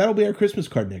go. Yeah. That'll be our Christmas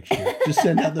card next year. Just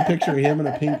send out the picture of him in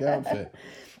a pink outfit.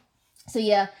 So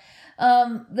yeah.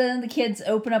 Then the kids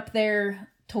open up their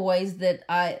toys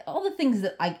all the things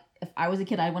that if I was a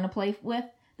kid, I want to play with.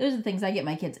 Those are the things I get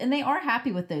my kids. And they are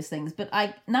happy with those things, but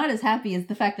not as happy as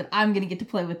the fact that I'm going to get to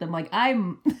play with them.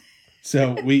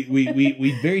 So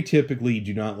we very typically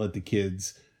do not let the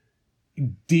kids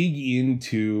dig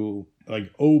into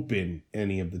open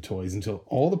any of the toys until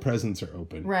all the presents are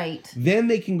open. Right. Then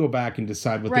they can go back and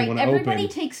decide what they want to open. Everybody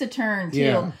takes a turn too.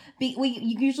 Yeah.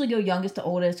 We usually go youngest to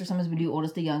oldest, or sometimes we do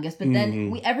oldest to youngest, but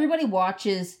then everybody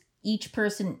watches each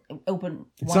person open.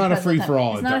 It's not a free for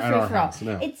all. It's not a free for all.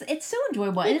 No. It's so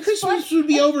enjoyable. And Christmas would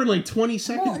be over in 20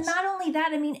 seconds. Well, not only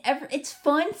that, I mean, it's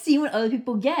fun seeing what other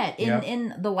people get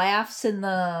in the laughs and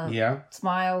the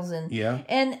smiles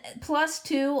and plus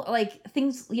too,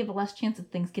 things, you have a less chance of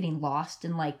things getting lost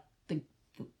in the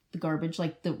garbage,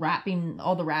 the wrapping,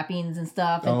 all the wrappings and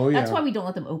stuff. And that's why we don't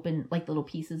let them open little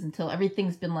pieces until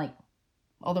everything's been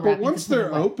all the wrappings. But once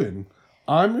they're open,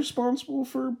 I'm responsible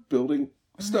for building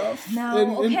stuff. I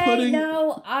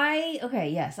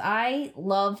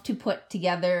love to put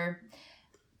together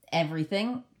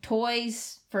everything,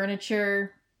 toys,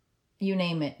 furniture, you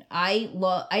name it. I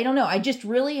don't know, I just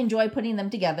really enjoy putting them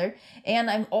together,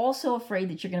 and I'm also afraid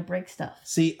that you're gonna break stuff.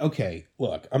 See, okay,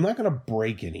 look, I'm not gonna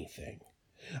break anything.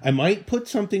 I might put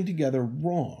something together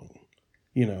wrong.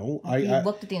 You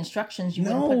looked at the instructions.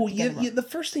 The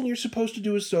first thing you're supposed to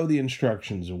do is throw the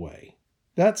instructions away.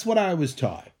 That's what I was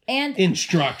taught. And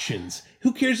instructions.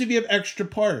 Who cares if you have extra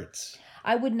parts?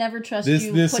 I would never trust you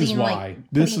putting This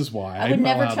is why. I would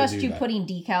never trust you putting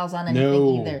decals on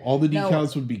anything either. All the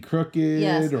decals would be crooked.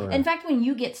 Yes. In fact, when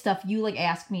you get stuff, you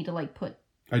ask me to put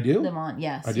I do? them on.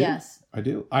 Yes. I do. Yes. I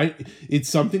do. It's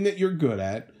something that you're good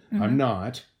at. Mm-hmm. I'm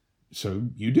not. So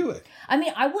you do it. I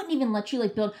mean, I wouldn't even let you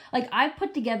build. I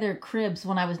put together cribs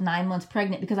when I was 9 months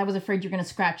pregnant because I was afraid you're going to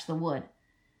scratch the wood.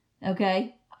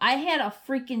 Okay? I had a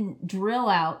freaking drill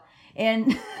out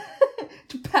and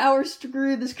to power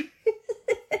screw the screw.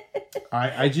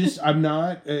 I'm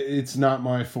not, it's not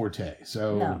my forte.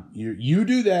 So no. You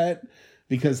do that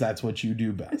because that's what you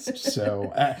do best.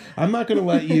 So I'm not going to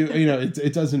let you,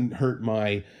 it doesn't hurt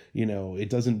my, it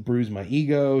doesn't bruise my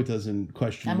ego. It doesn't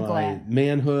question my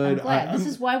manhood. I'm glad. This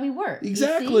is why we work.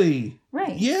 Exactly.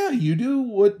 Right. Yeah. You do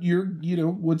what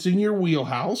what's in your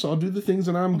wheelhouse. I'll do the things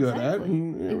that I'm good at.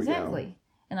 And there we go.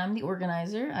 And I'm the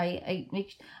organizer. I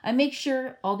make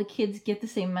sure all the kids get the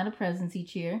same amount of presents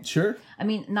each year. Sure. I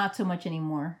mean, not so much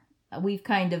anymore. We've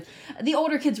kind of, the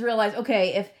older kids realize,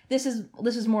 okay, if this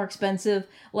is more expensive,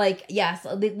 like, yes,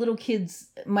 the little kids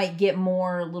might get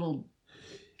more little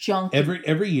junk.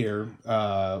 Every year,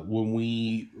 when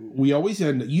we always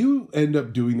you end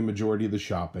up doing the majority of the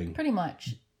shopping. Pretty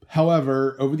much.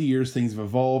 However, over the years, things have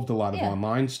evolved. A lot of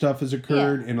online stuff has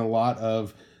occurred, and a lot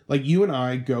of, like, you and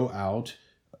I go out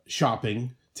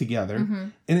shopping together,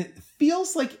 and it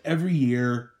feels like every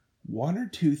year, one or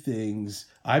two things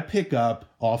I pick up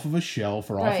off of a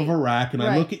shelf or off of a rack, and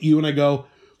I look at you and I go,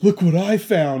 look what I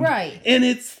found. Right. And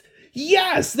it's,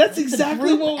 yes, that's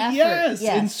exactly what, effort. yes.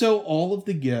 And so all of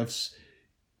the gifts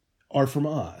are from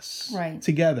us. Right.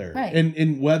 Together. Right.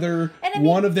 And whether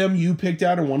one of them you picked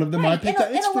out or one of them I picked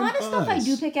out, it's from us. And a lot of stuff I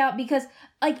do pick out because,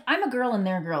 like, I'm a girl and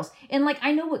they're girls. And, like,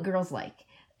 I know what girls like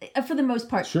for the most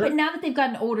part. Sure. But now that they've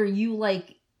gotten older, you,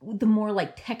 like, the more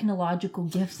like technological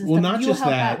gifts and stuff. Not you just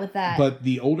help that, out with that. But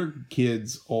the older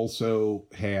kids also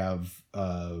have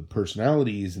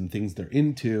personalities and things they're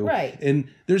into. Right. And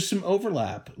there's some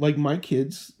overlap. Like, my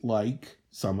kids like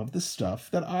some of the stuff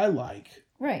that I like.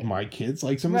 Right. My kids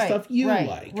like some of the stuff you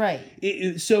like.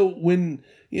 Right. So when,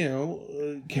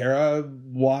 Kara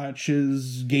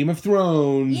watches Game of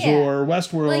Thrones or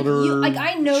Westworld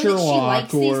I know Sherlock,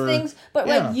 that she likes these things, but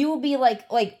like you will be like,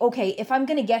 okay, if I'm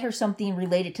gonna get her something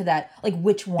related to that, like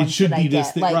which one should I get?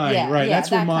 This thing. Like, right.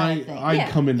 That's where I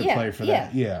come into play for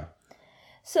that. Yeah.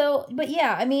 So, but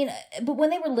yeah, I mean, but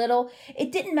when they were little,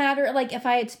 it didn't matter, like, if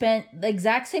I had spent the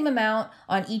exact same amount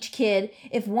on each kid.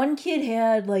 If one kid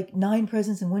had, like, 9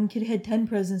 presents and one kid had 10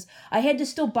 presents, I had to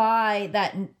still buy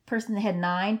that person that had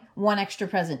 9 one extra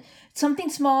present. Something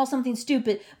small, something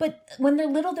stupid. But when they're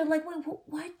little, they're like, wait,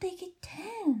 why'd they get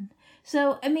 10?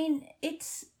 So, I mean,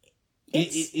 it's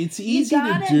easy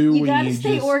to do. You gotta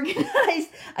stay organized.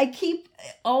 I keep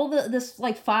all this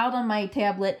like filed on my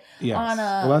tablet. Yes.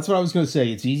 Well, that's what I was going to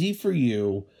say. It's easy for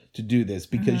you to do this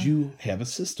because you have a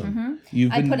system.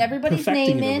 I put everybody's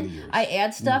name in. I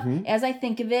add stuff as I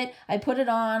think of it. I put it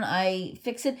on. I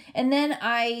fix it, and then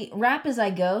I wrap as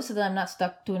I go so that I'm not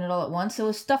stuck doing it all at once. So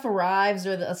if stuff arrives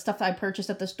or the stuff I purchased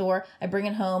at the store, I bring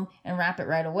it home and wrap it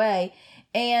right away.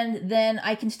 And then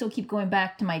I can still keep going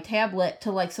back to my tablet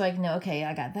to like, so I can know, okay,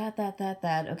 I got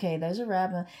that. Okay, those are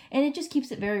wrapped. And it just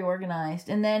keeps it very organized.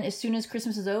 And then as soon as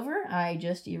Christmas is over, I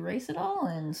just erase it all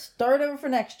and start over for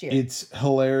next year. It's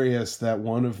hilarious that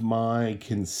one of my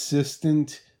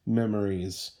consistent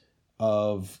memories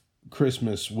of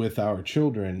Christmas with our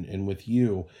children and with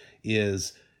you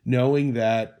is knowing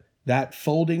that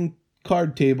folding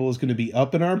card table is going to be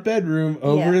up in our bedroom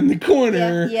over in the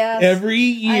corner every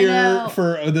year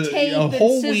for a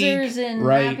whole week. Scissors and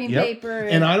wrapping paper.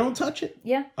 And I don't touch it.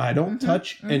 Yeah. I don't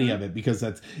touch any of it because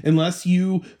that's, unless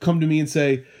you come to me and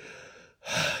say,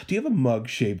 do you have a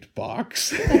mug-shaped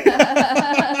box?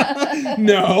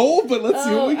 No, but let's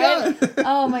see what we got.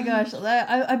 Oh my gosh.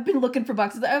 I've been looking for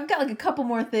boxes. I've got like a couple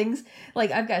more things. Like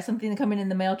I've got something coming in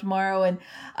the mail tomorrow and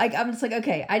I'm just like,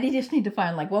 okay, I just need to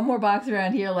find like one more box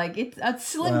around here. Like it's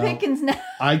slim pickings now.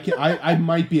 I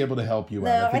might be able to help you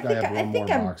out. I think I have one more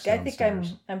box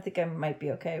downstairs. I think I might be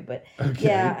okay. But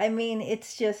yeah, I mean,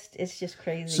 it's just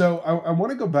crazy. So I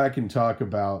want to go back and talk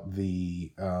about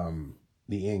the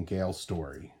Aunt Gail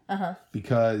story.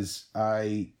 Because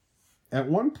at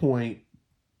one point,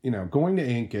 going to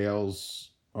Aunt Gail's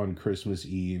on Christmas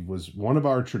Eve was one of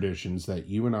our traditions that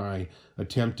you and I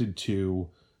attempted to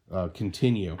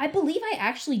continue. I believe I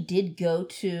actually did go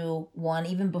to one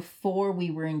even before we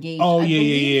were engaged. Oh,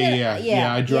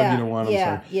 yeah. I drug you to one. I'm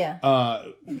sorry. Yeah.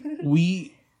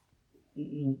 We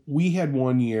had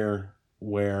one year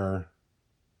where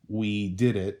we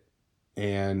did it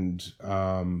and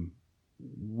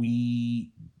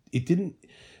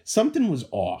something was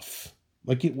off.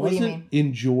 Like it wasn't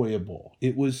enjoyable.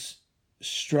 It was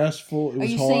stressful. It was hard.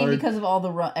 Are you saying because of all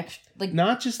the extra, like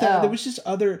not just that? There was just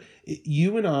other.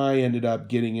 You and I ended up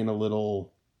getting in a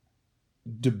little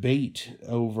debate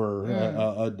over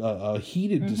a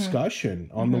heated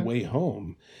discussion on the way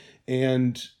home,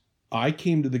 and I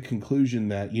came to the conclusion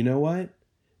that you know what.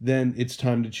 Then it's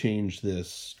time to change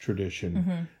this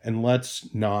tradition and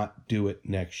let's not do it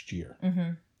next year.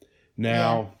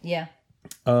 Now,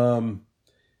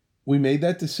 we made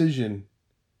that decision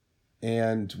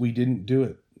and we didn't do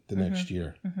it the next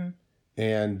year.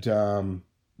 And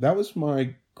that was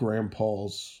my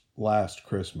grandpa's last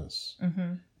Christmas.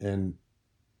 And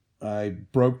I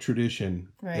broke tradition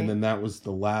and then that was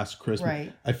the last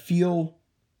Christmas. I feel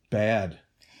bad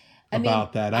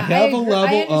about that. I have a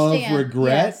level of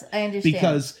regret. Yes, I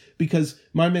understand. Because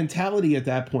my mentality at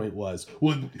that point was,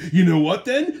 well, you know what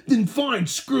then? Then fine,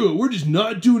 screw it. We're just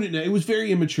not doing it now. It was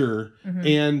very immature.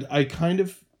 And I kind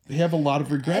of have a lot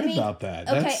of regret about that.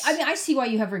 Okay, I see why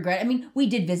you have regret. I mean, we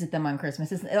did visit them on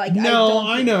Christmas. It's like I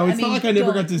know. It's not like I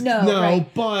never got to.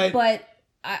 But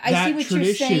I see what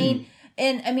you're saying.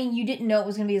 And I mean, you didn't know it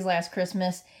was going to be his last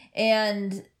Christmas.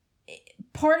 And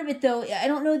part of it, though, I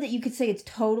don't know that you could say it's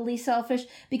totally selfish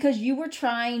because you were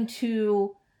trying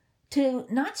to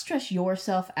not stress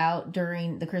yourself out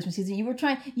during the Christmas season.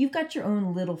 You've got your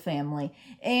own little family.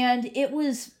 And it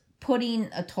was putting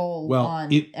a toll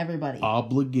on everybody.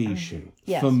 Obligation.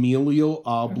 Yes. Familial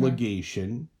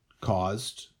obligation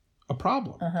caused a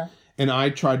problem. And I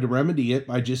tried to remedy it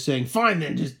by just saying, fine,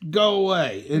 then just go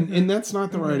away. And that's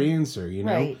not the right answer, you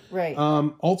know? Right.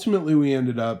 Ultimately, we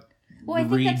ended up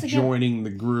rejoining the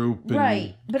group.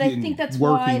 Right. But I think that's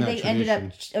why they ended up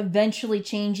eventually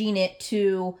changing it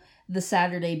to the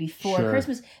Saturday before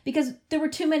Christmas, because there were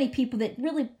too many people that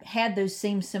really had those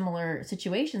same similar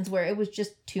situations where it was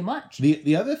just too much.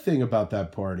 The other thing about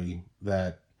that party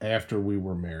that after we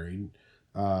were married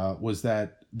was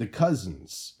that the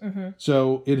cousins.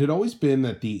 So it had always been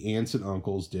that the aunts and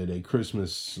uncles did a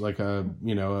Christmas, like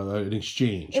an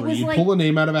exchange where you pull a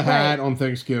name out of a hat on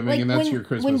Thanksgiving, and that's your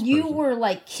Christmas. When you were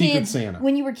like kids,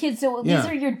 when you were kids, so these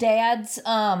are your dad's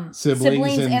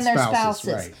siblings and their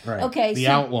spouses. Right. Okay, the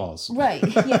outlaws. Right.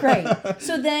 Yeah. Right.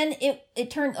 So then it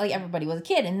turned like everybody was a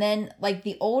kid, and then like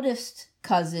the oldest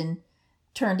cousin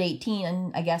turned 18,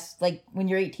 and I guess like when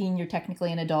you're 18, you're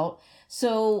technically an adult.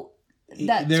 So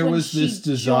there was this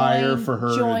desire for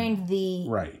her joined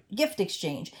the gift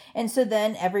exchange, and so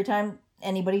then every time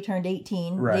anybody turned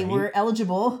 18, they were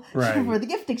eligible for the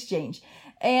gift exchange,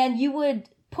 and you would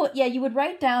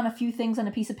write down a few things on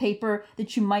a piece of paper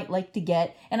that you might like to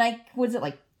get, and was it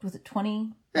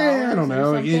 20? I don't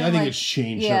know. I think it's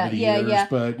changed over the years,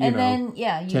 but then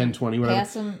you 10, 20, whatever.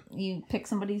 Pass them, you pick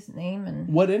somebody's name, and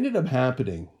what ended up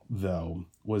happening though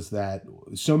was that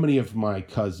so many of my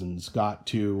cousins got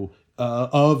to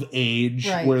of age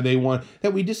where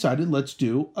we decided let's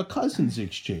do a cousins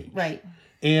exchange. Right.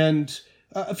 And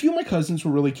a few of my cousins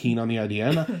were really keen on the idea.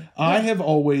 And I have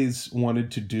always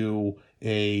wanted to do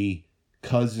a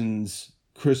cousins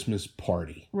Christmas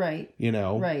party. Right.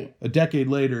 Right. A decade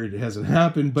later, it hasn't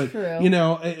happened, but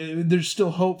there's still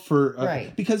hope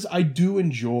for, because I do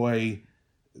enjoy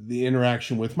the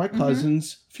interaction with my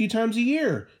cousins a few times a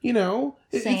year,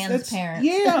 Sans parents.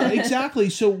 Yeah, exactly.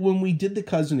 So when we did the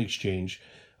cousin exchange,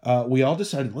 we all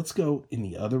decided let's go in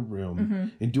the other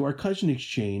room and do our cousin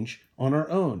exchange on our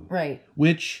own. Right.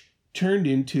 Which turned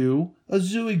into a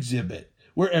zoo exhibit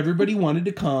where everybody wanted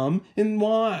to come and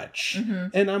watch.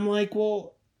 And I'm like,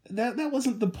 well, that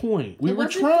wasn't the point. We were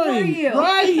trying. For you.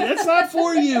 Right. That's not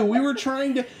for you. We were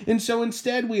trying to. And so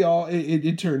instead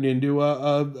it turned into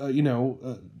a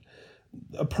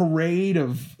parade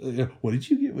of what did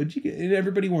you get? What did you get? And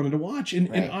everybody wanted to watch.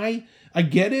 And I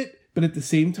get it, but at the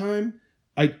same time,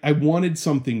 I wanted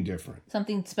something different.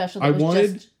 Something special. I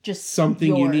wanted just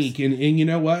something yours. unique. And you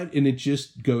know what? And it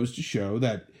just goes to show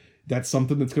that that's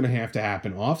something that's going to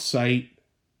happen off-site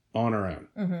on our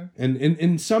own.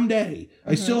 And someday,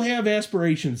 I still have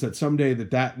aspirations that someday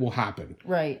that will happen.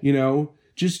 Right.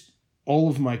 Just all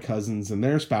of my cousins and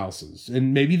their spouses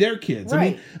and maybe their kids.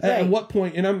 Right. I mean, at what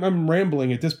point, and I'm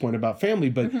rambling at this point about family,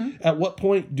 but at what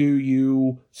point do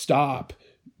you stop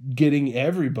getting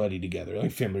everybody together,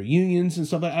 like family reunions and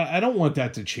stuff? I don't want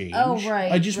that to change. Oh,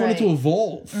 right. I just want it to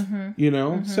evolve,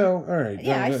 So, all right.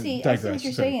 Yeah, I see what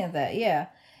you're saying at that. Yeah.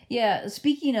 Yeah.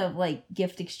 Speaking of like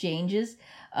gift exchanges,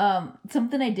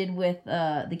 something I did with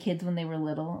the kids when they were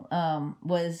little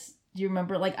was, do you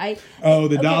remember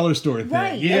the dollar store thing?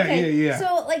 Right. Yeah, okay. yeah.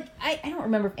 So I don't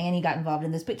remember if Annie got involved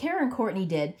in this, but Kara and Courtney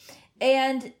did.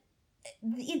 And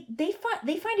they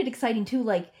find it exciting too.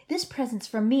 Like, this present's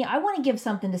from me. I want to give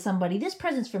something to somebody. This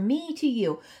present's from me to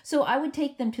you. So I would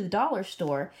take them to the dollar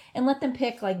store and let them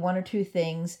pick like one or two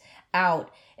things out.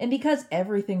 And because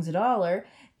everything's $1,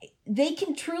 they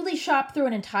can truly shop through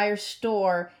an entire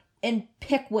store and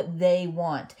pick what they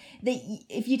want.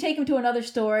 If you take them to another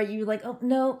store, you're like, oh,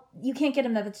 no, you can't get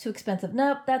them that. That's too expensive.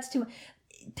 Nope, that's too much.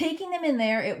 Taking them in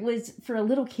there, it was, for a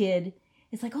little kid,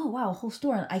 it's like, oh, wow, a whole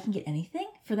store, and I can get anything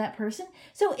for that person?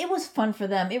 So it was fun for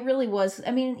them. It really was.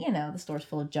 I mean, the store's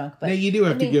full of junk. But now, you do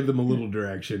have to give them a little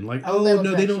direction. Like,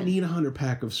 they don't need 100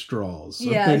 pack of straws.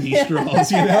 Yeah.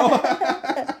 Straws,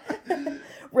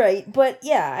 Right. But,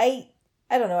 yeah, I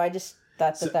don't know. I just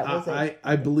thought that was it.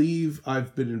 I believe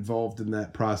I've been involved in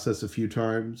that process a few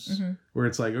times where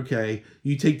it's like, okay,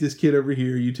 you take this kid over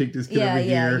here, you take this kid over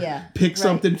here, pick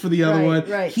something for the other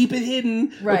one, keep it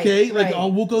hidden, okay? Like,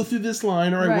 we'll go through this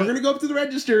line, all right, we're going to go up to the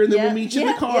register, and then we'll meet you in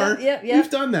the car. We've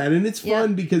done that, and it's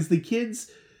fun because the kids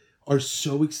are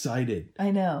so excited.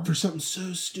 I know. For something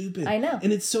so stupid. I know.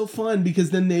 And it's so fun because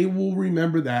then they will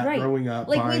remember that growing up.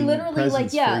 Like we literally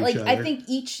I think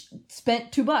each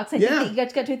spent $2. I think you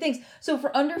guys got 2 things. So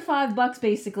for under $5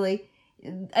 basically,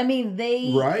 I mean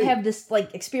they have this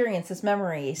like experience, this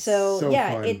memory. So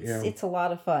fun. It's a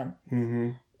lot of fun.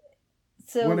 Mm-hmm.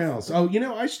 So what else? Oh,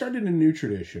 I started a new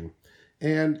tradition.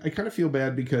 And I kind of feel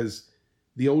bad because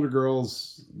the older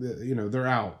girls, they're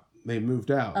out. They moved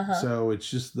out. Uh-huh. So it's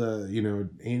just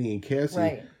Annie and Cassie.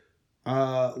 Right.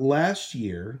 Last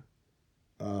year,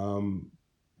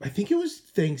 I think it was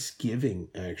Thanksgiving,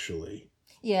 actually.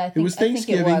 Yeah, it was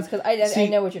Thanksgiving. I think it was, because I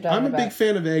know what you're talking about. I'm a big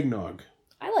fan of eggnog.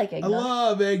 I like eggnog. I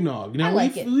love eggnog. Now,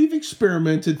 I we've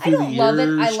experimented through the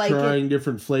years, trying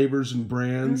different flavors and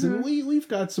brands, and we've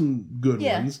got some good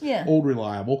ones, old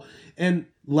reliable. And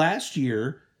last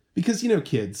year, because,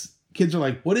 kids are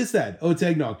like, what is that? Oh, it's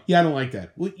eggnog. Yeah, I don't like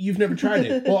that. Well, you've never tried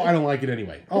it. Well, I don't like it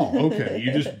anyway. Oh, okay.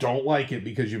 You just don't like it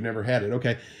because you've never had it.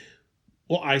 Okay.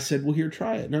 Well, I said, well, here,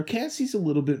 try it. Now, Cassie's a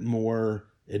little bit more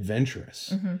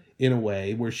adventurous in a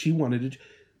way where she wanted to.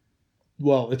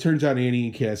 Well, it turns out Annie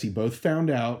and Cassie both found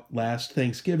out last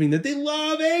Thanksgiving that they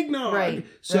love eggnog. Right.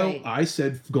 So I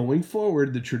said, going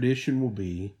forward, the tradition will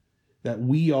be that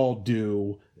we all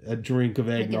do a drink of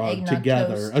eggnog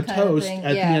together, a toast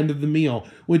at the end of the meal,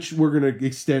 which we're going to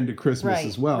extend to Christmas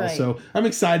as well. Right. So I'm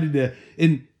excited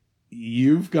and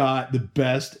you've got the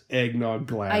best eggnog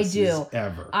glasses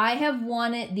ever. I have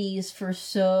wanted these for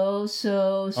so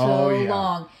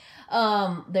long.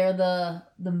 They're the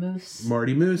Moose.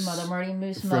 Marty Moose. Mother Marty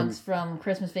Moose mugs from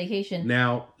Christmas Vacation.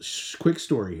 Now, quick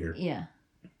story here. Yeah.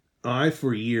 I,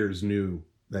 for years, knew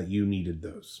that you needed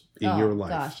those in your life.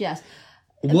 Gosh, yes.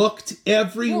 Looked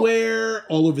everywhere,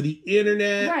 all over the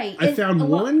internet. Right. I found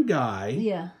one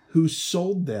guy who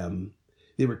sold them.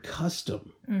 They were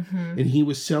custom. And he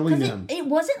was selling them. It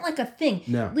wasn't like a thing.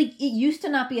 No. Like, it used to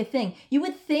not be a thing. You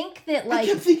would think that, like... I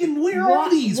kept thinking, where are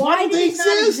these? Why don't they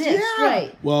exist? Yeah.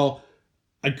 Right. Well,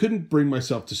 I couldn't bring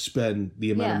myself to spend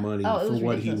the amount of money for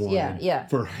what he wanted. Yeah.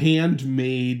 For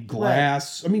handmade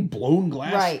glass. Right. I mean, blown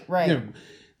glass. Right.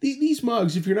 These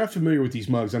mugs, if you're not familiar with these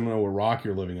mugs, I don't know what rock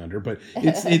you're living under, but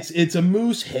it's a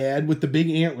moose head with the big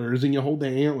antlers, and you hold the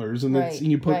antlers, and, and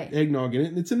you put eggnog in it,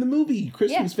 and it's in the movie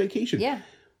Christmas Vacation. Yeah.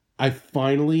 I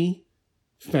finally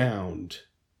found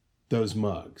those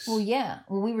mugs. Well, yeah.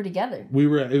 Well, we were together.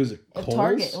 It was at Kohl's?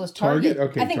 Target. It was Target.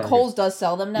 Okay, I think Target. Kohl's does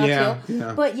sell them now, too.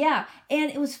 Yeah. But yeah, and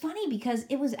it was funny because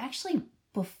it was actually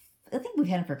I think we've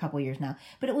had them for a couple of years now,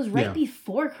 but it was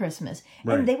before Christmas,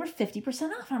 and they were 50%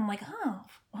 off. And I'm like, wow.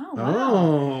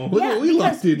 Oh, we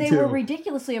because they were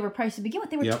ridiculously overpriced to begin with.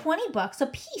 They were $20 a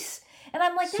piece, and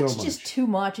I'm like, that's just too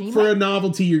much. And a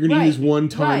novelty, you're going to use one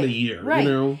time a year, right?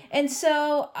 And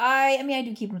so I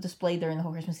do keep them displayed during the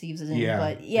whole Christmas Eve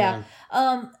season,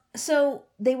 so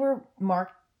they were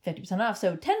marked 50% off,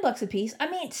 so $10 a piece.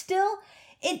 I mean, still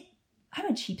I'm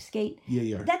a cheapskate. Yeah,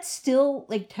 you are. That's still,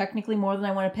 like, technically more than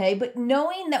I want to pay. But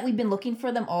knowing that we've been looking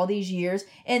for them all these years,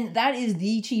 and that is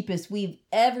the cheapest we've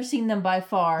ever seen them by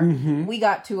far, we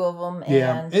got 2 of them,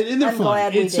 and they're I'm fun.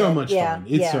 glad It's so much fun. fun.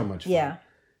 It's so much fun.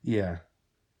 Yeah.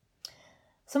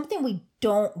 Something we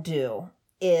don't do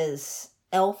is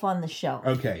Elf on the Shelf.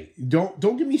 Okay. Don't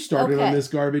get me started on this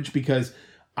garbage because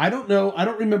I don't know. I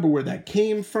don't remember where that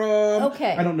came from.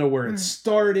 Okay. I don't know where it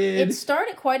started. It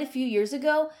started quite a few years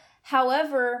ago.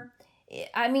 However,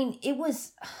 I mean, it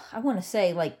was, I want to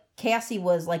say, like, Cassie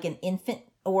was like an infant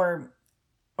or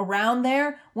around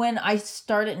there when I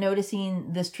started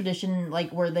noticing this tradition, like,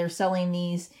 where they're selling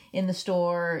these in the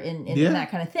store and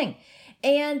that kind of thing.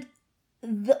 And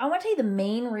I want to tell you the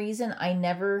main reason I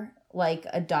never, like,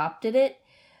 adopted it,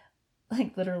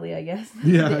 like, literally, I guess.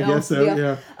 Yeah, I guess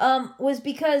so, was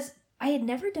because I had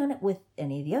never done it with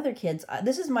any of the other kids.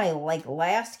 This is my, like,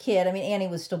 last kid. I mean, Annie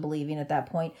was still believing at that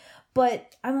point.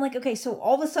 But I'm like, okay, so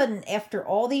all of a sudden, after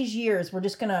all these years, we're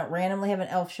just going to randomly have an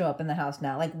elf show up in the house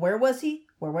now. Like, where was he?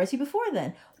 Where was he before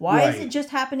then? Why is it just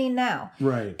happening now?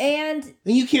 Right. And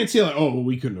you can't say, like, oh, well,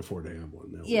 we couldn't afford to have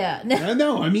one. No.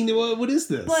 No, I mean, what is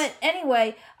this? But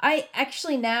anyway, I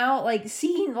actually now, like,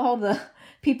 seeing all the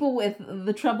people with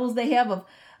the troubles they have of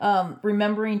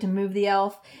remembering to move the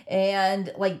elf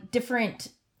and, like, different,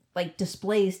 like,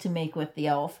 displays to make with the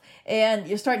elf. And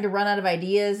you're starting to run out of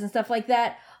ideas and stuff like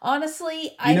that.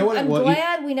 Honestly, I'm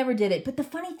glad we never did it. But the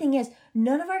funny thing is,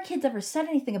 none of our kids ever said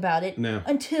anything about it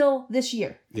until this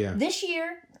year. Yeah. This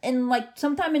year, and, like,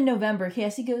 sometime in November,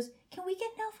 Cassie goes, can we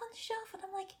get an elf on the shelf? And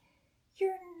I'm like,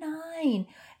 you're 9.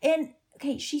 And,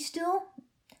 okay, she still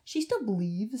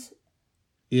believes.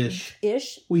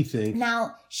 Ish. We think.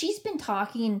 Now, she's been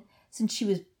talking since she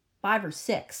was 5 or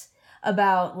 6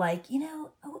 about like,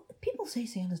 people say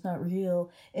Santa's not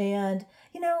real, and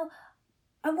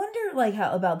I wonder like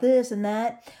how about this and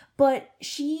that, but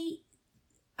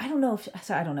I don't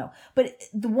know. But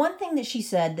the one thing that she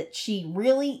said that she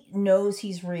really knows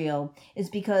he's real is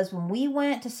because when we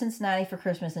went to Cincinnati for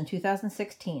Christmas in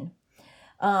 2016,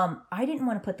 I didn't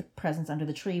want to put the presents under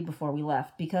the tree before we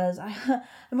left because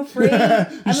I'm afraid.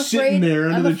 I'm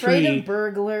afraid of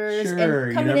burglars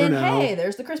and coming in. Know. Hey,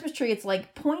 there's the Christmas tree. It's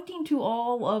like pointing to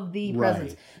all of the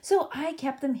presents. So I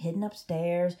kept them hidden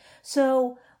upstairs.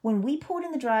 So when we pulled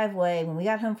in the driveway, when we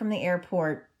got home from the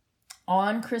airport,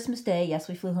 on Christmas Day, yes,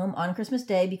 we flew home on Christmas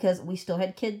Day because we still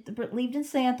had kids that believed in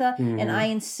Santa, and I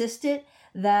insisted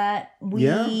that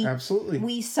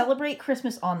we celebrate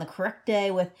Christmas on the correct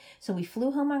day. So we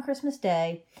flew home on Christmas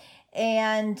Day,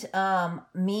 and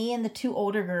me and the two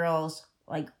older girls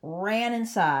like ran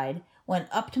inside, went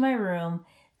up to my room,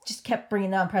 just kept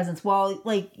bringing down presents while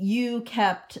like you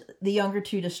kept the younger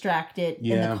two distracted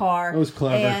in the car. That was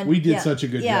clever. And, we did such a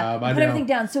good job. I put everything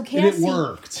down. So it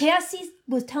worked. Cassie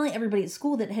was telling everybody at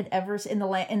school that had ever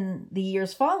in the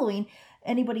years following,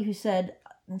 anybody who said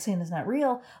Santa's not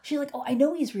real, she's like, oh, I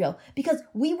know he's real because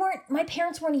my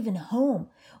parents weren't even home.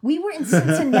 We were in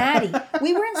Cincinnati.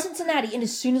 And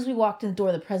as soon as we walked in the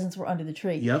door, the presents were under the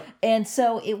tree. Yep. And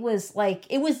so it was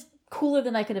cooler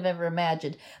than I could have ever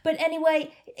imagined. But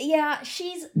anyway, yeah,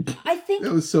 I think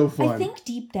that was so fun. I think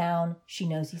deep down she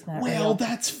knows he's not real. Well,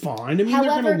 that's fine. I mean, they're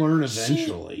going to learn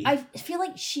eventually. I feel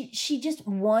like she just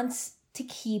wants to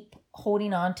keep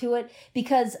holding on to it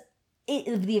because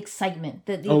of the excitement,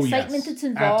 the excitement that's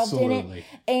involved in it.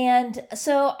 And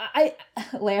so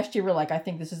last year we're like, I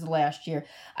think this is the last year.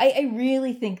 I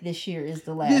really think this year is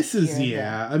the last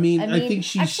year. I mean, I think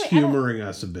she's humoring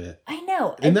us a bit. I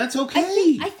know. And that's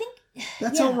okay. I think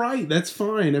that's all right. That's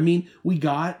fine. I mean, we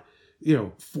got,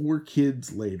 4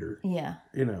 kids later. Yeah.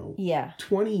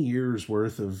 20 years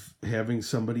worth of having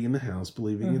somebody in the house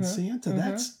believing in Santa.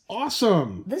 That's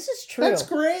awesome. This is true. That's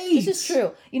great. This is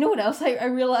true. You know what else I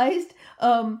realized?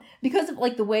 Because of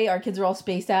like the way our kids are all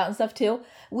spaced out and stuff too.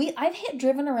 I've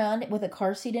driven around with a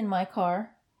car seat in my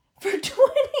car for 20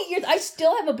 years. I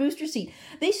still have a booster seat.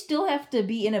 They still have to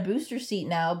be in a booster seat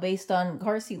now based on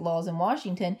car seat laws in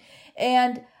Washington.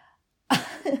 And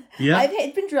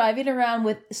I've been driving around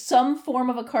with some form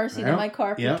of a car seat in my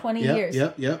car for 20 years.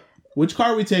 Yep. Which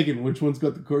car are we taking? Which one's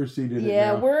got the car seat in it?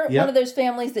 Yeah, we're one of those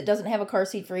families that doesn't have a car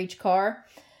seat for each car.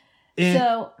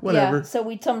 So whatever. Yeah, so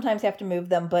we sometimes have to move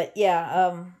them, but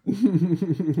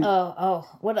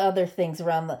what other things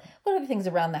around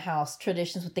the house?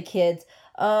 Traditions with the kids.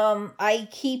 I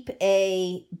keep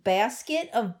a basket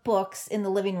of books in the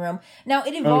living room. Now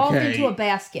it evolved into a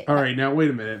basket. All right, now wait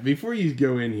a minute. Before you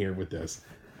go in here with this,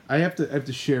 I have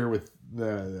to share with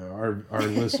our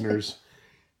listeners.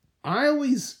 I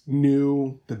always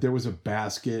knew that there was a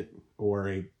basket or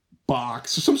a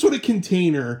box or some sort of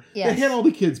container that had all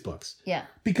the kids' books. Yeah.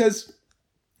 Because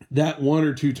that 1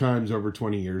 or 2 times over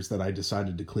 20 years that I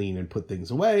decided to clean and put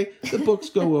things away, the books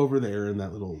go over there in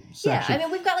that little section. Yeah, I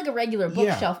mean, we've got like a regular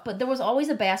bookshelf, but there was always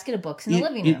a basket of books in the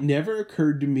living room. It never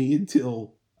occurred to me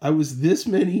until I was this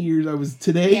many years, I was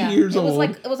years old.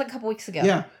 It was like a couple weeks ago.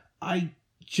 Yeah, I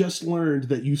just learned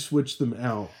that you switch them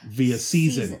out via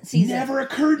season. Never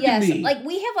occurred to me. Like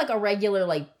we have like a regular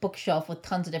like bookshelf with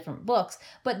tons of different books,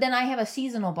 but then I have a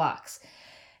seasonal box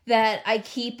that I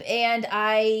keep and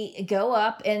I go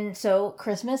up. And so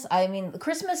the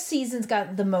Christmas season's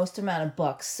got the most amount of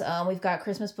books. We've got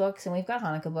Christmas books and we've got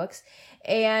Hanukkah books.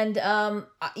 And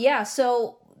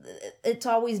so it's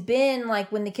always been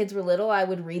like when the kids were little, I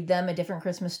would read them a different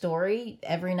Christmas story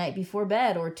every night before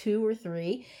bed, or 2 or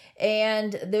 3.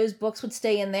 And those books would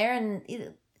stay in there. And,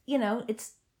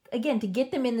 it's, again, to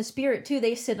get them in the spirit too,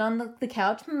 they sit on the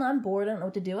couch. I'm bored. I don't know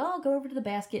what to do. I'll go over to the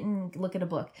basket and look at a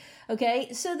book.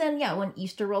 Okay. So then, when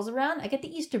Easter rolls around, I get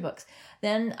the Easter books.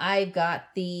 Then I've got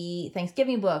the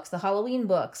Thanksgiving books, the Halloween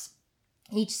books.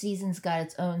 Each season's got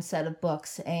its own set of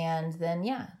books. And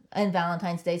then, and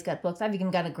Valentine's Day's got books. I've even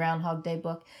got a Groundhog Day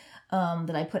book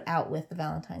that I put out with the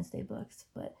Valentine's Day books.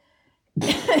 But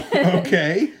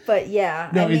okay. But yeah.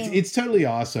 No, it's totally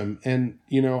awesome. And,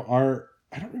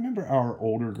 I don't remember our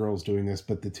older girls doing this,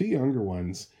 but the 2 younger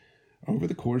ones, over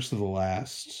the course of the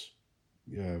last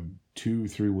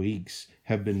 2-3 weeks,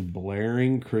 have been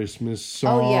blaring Christmas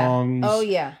songs. Oh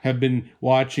yeah. Have been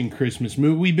watching Christmas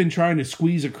movie. We've been trying to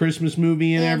squeeze a Christmas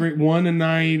movie in every one a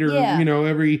night, or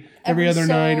every other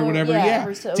night or whatever.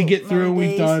 To get through.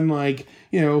 We've done like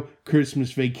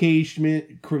Christmas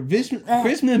Vacation, Christmas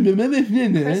Vacation,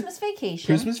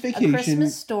 A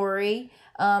Christmas Story.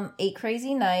 Eight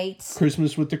Crazy Nights.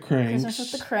 Christmas with the Cranks. Christmas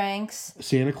with the Cranks.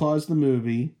 Santa Claus the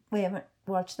movie. We haven't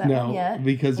watched that one yet.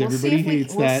 Because everybody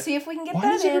hates that. We'll see if we can get that in.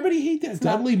 Why does everybody hate that?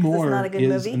 Dudley Moore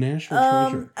is a national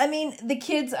treasure. I mean, the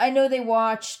kids, I know they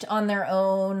watched on their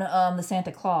own the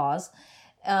Santa Claus.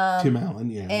 Tim Allen,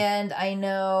 yeah. And I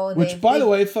know... Which, by the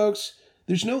way, folks,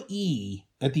 there's no E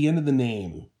at the end of the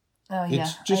name. Oh, yeah.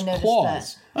 It's just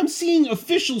Claus. I'm seeing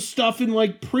official stuff in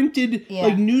printed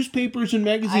newspapers and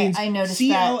magazines. I noticed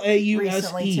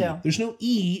C-L-A-U-S-E. that There's no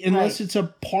E unless it's a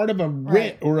part of a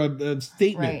writ or a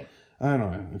statement. Right. I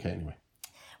don't know. Okay, anyway.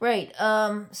 Right.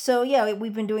 So, yeah,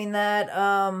 we've been doing that.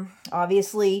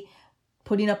 Obviously,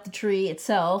 putting up the tree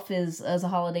itself is as a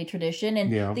holiday tradition.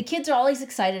 And the kids are always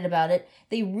excited about it.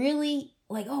 They really...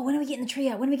 when are we getting the tree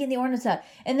out? When are we getting the ornaments out?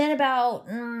 And then about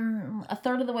a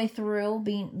third of the way through,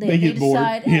 they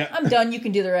decide, I'm done, you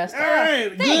can do the rest. All right,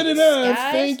 thanks, good enough.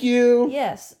 Guys. Thank you.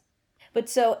 Yes. But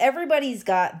so everybody's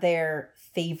got their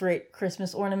favorite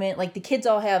Christmas ornament. The kids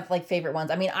all have favorite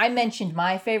ones. I mean, I mentioned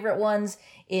my favorite ones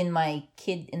in the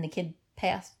Kid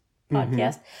Past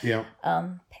podcast. Yeah.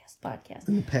 Past podcast.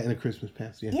 In the Christmas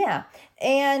past, yeah. Yeah.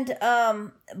 And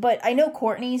but I know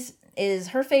Courtney's is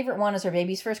her favorite one is her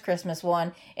baby's first Christmas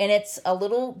one, and it's a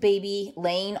little baby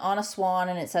laying on a swan,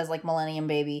 and it says Millennium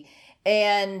Baby,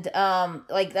 and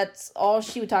that's all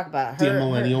she would talk about.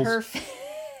 Millennials.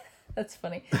 That's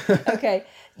funny. Okay,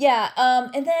 yeah.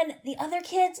 And then the other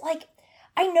kids,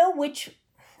 I know which,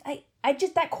 I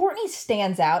just that Courtney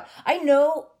stands out. I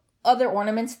know other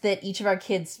ornaments that each of our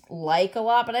kids like a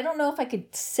lot, but I don't know if I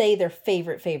could say their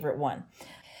favorite one.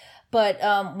 But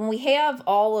when we have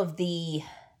all of the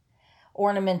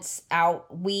ornaments out,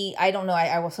 I don't know,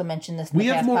 I also mentioned this in we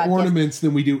have more podcast. Ornaments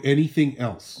than we do anything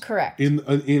else. Correct.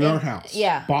 In our house.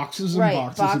 Yeah. Boxes and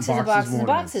boxes and boxes and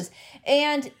boxes.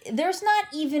 And there's not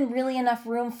even really enough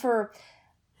room for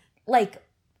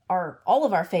all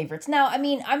of our favorites. Now, I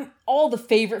mean, I'm all the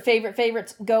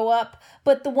favorites go up,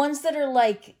 but the ones that are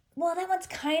that one's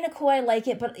kind of cool, I like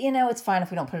it, but it's fine if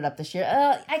we don't put it up this year.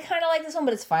 I kind of like this one,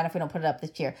 but it's fine if we don't put it up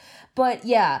this year. But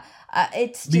yeah,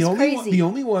 it's just crazy. The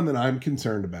only one that I'm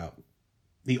concerned about,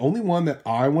 the only one that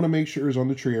I want to make sure is on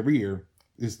the tree every year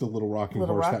is the little rocking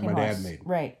horse that my dad made.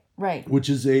 Right. Which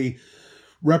is a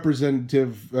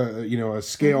representative, a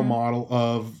scale model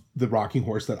of the rocking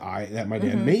horse that my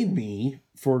dad made me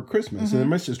for Christmas. And then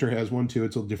my sister has one too.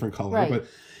 It's a different color, but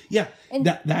yeah, and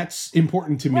that's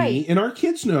important to me, and our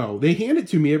kids know. They hand it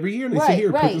to me every year, and they say,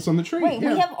 "Here, put this on the tree." Right.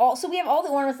 Yeah. We have all the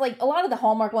ornaments. A lot of the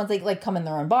Hallmark ones, come in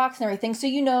their own box and everything. So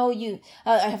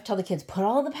I have to tell the kids, put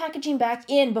all the packaging back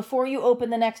in before you open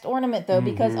the next ornament, though,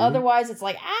 because otherwise it's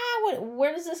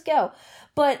where does this go?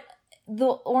 But the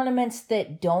ornaments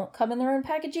that don't come in their own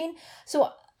packaging,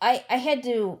 so I had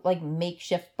to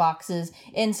makeshift boxes,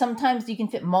 and sometimes you can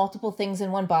fit multiple things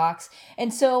in one box,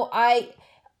 and so I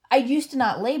used to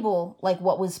not label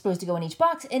what was supposed to go in each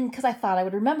box, and because I thought I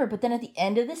would remember, but then at the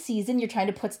end of the season, you're trying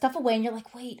to put stuff away, and you're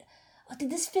wait, did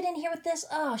this fit in here with this?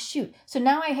 Oh, shoot. So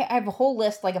now I have a whole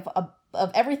list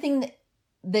of everything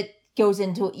that goes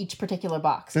into each particular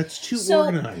box. That's too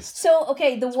organized. So,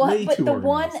 okay, and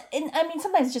I mean,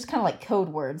 sometimes it's just kind of code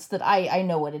words that I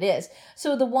know what it is.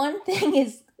 So the one thing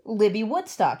is Libby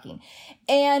woodstocking.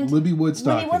 And Libby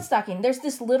woodstocking. There's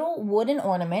this little wooden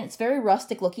ornament. It's very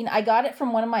rustic looking. I got it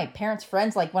from one of my parents'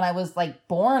 friends when I was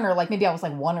born, or maybe I was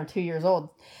 1 or 2 years old.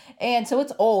 And so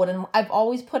it's old, and I've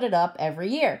always put it up every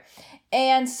year.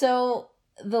 And so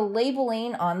the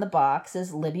labeling on the box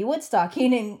is Libby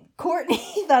woodstocking, and Courtney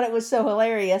thought it was so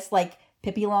hilarious,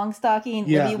 Pippi Longstocking,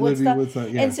 Libby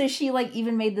Woodstocking. Yeah. And so she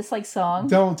even made this song.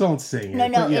 Don't sing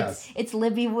it. No, it's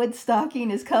Libby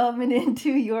Woodstocking is coming into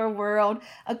your world.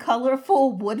 A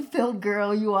colorful wood-filled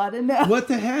girl you ought to know. What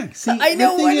the heck? See, I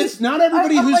know the thing is, not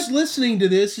everybody who's listening to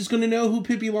this is going to know who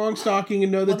Pippi Longstocking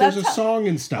and know that there's a song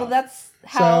and stuff. Well, that's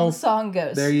how the song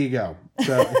goes. There you go.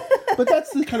 So, but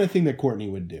that's the kind of thing that Courtney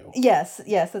would do. Yes,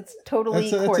 that's totally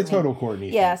Courtney. That's a total Courtney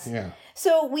thing. Yes. Yeah.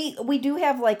 So we do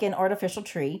have an artificial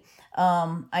tree.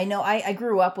 I know I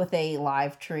grew up with a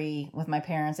live tree with my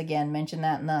parents. Again, mentioned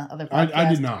that in the other podcast. I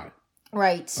did not.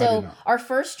 Right. So our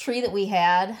first tree that we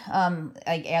had,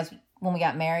 when we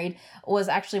got married, was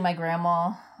actually my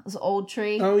grandma's old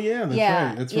tree. Oh yeah,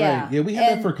 that's right. Yeah, we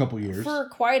had that for a couple years. For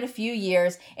quite a few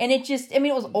years, and it just, it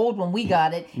was old when we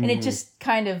got it, and it just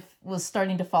kind of was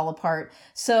starting to fall apart.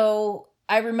 So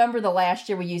I remember the last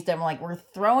year we used it. I'm we're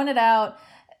throwing it out.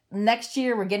 Next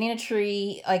year we're getting a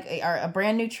tree, a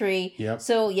brand new tree. Yep.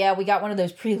 So yeah, we got one of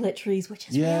those pre-lit trees, which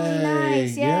is really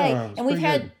nice. Yay! Yeah, and we've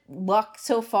had luck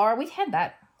so far. We've had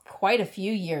that quite a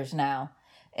few years now.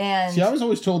 And see, I was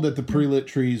always told that the pre-lit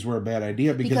trees were a bad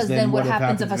idea because then what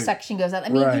happens if a section goes out? I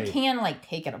mean, you can like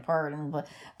take it apart,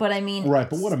 but I mean, right?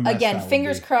 But what a mess again, that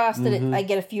fingers would be. crossed that I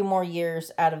get a few more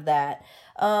years out of that.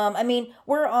 I mean,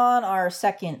 we're on our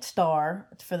second star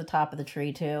for the top of the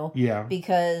tree too. Yeah,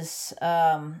 because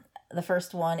the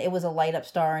first one, it was a light up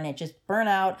star and it just burned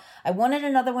out. I wanted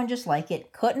another one just like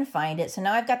it, couldn't find it, so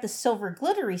now I've got the silver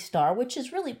glittery star, which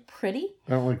is really pretty.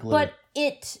 I don't like glitter,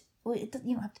 but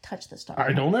you don't have to touch the star.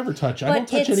 I don't ever touch. I don't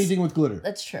touch anything with glitter.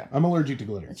 That's true. I'm allergic to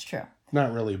glitter. That's true.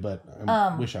 Not really, but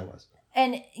I wish I was.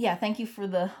 And yeah, thank you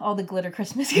for all the glitter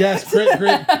Christmas cards. Yes,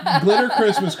 great glitter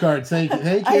Christmas cards. Thank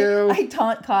you. I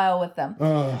taunt Kyle with them.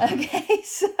 Okay,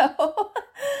 so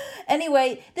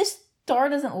anyway, this star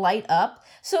doesn't light up.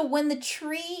 So when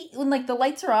like the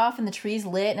lights are off and the tree's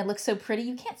lit and it looks so pretty,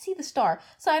 you can't see the star.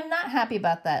 So I'm not happy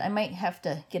about that. I might have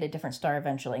to get a different star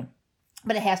eventually.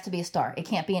 But it has to be a star. It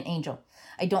can't be an angel.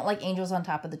 I don't like angels on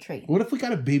top of the tree. What if we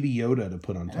got a baby Yoda to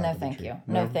put on top of the tree?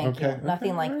 No, thank you.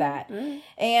 Nothing like that.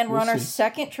 And we're on our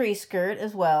second tree skirt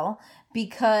as well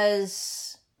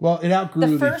because... Well, it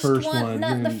outgrew the first one.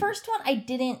 No, the first one I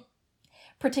didn't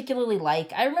particularly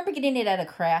like. I remember getting it at a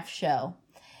craft show.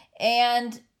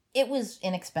 And it was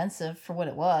inexpensive for what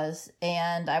it was.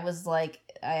 And I was like,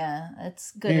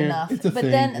 it's good enough. But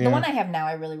then the one I have now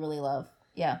I really, really love.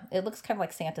 Yeah, it looks kind of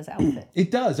like Santa's outfit.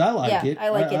 It does. I like it. I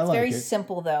like it. It's very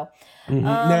simple, though.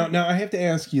 Mm-hmm. Now I have to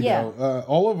ask you, though.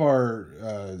 All of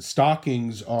our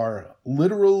stockings are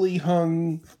literally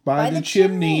hung by the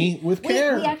chimney with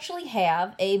care. We actually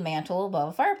have a mantle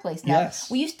above a fireplace now.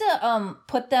 Yes. We used to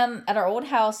put them at our old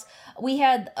house. We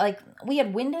had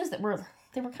windows that were...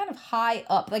 They were kind of high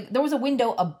up. Like, there was a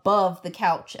window above the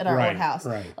couch at our old house.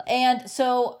 Right. And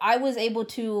so I was able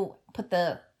to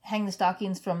hang the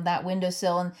stockings from that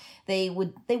windowsill, and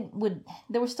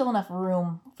there was still enough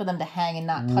room for them to hang and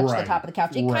not touch the top of the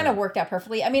couch. It kind of worked out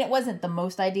perfectly. I mean, it wasn't the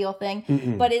most ideal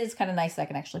thing, but it is kind of nice that I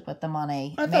can actually put them on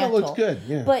a mantle. I thought it looked good,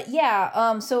 yeah. But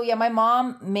yeah, my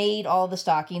mom made all the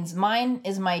stockings. Mine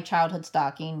is my childhood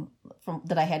stocking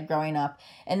that I had growing up.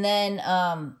 And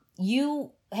then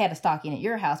you had a stocking at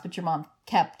your house, but your mom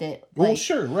kept it. Well,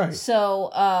 sure, right. So,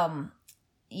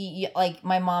 like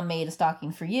my mom made a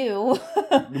stocking for you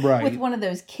with one of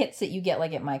those kits that you get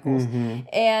like at Michael's,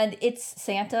 and it's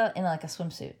Santa in like a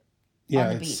swimsuit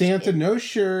on the beach. Santa, no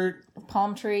shirt,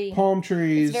 palm trees.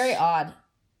 It's very odd.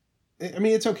 I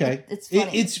mean, it's okay. It's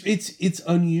funny. It's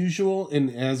unusual, and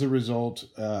as a result,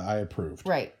 I approved.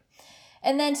 Right,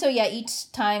 and then each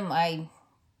time I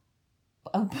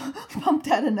pumped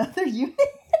out another unit.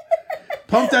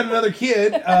 Pumped out another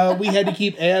kid, we had to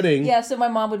keep adding. Yeah, so my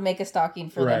mom would make a stocking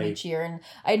for them each year. And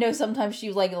I know sometimes she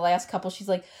was like, the last couple, she's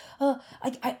like, oh,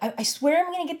 I swear I'm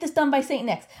going to get this done by St.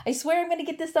 Nick's. I swear I'm going to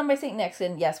get this done by St. Nick's.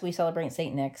 And yes, we celebrate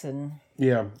St. Nick's and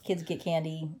kids get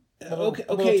candy, little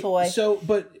toy. So,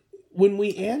 but when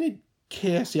we added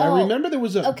Cassie, I remember there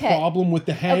was a problem with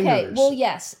the hangers. Okay, well,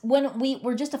 yes. When we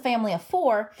were just a family of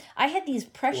 4, I had these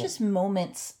Precious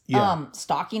Moments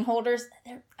stocking holders.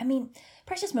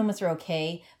 Precious Moments are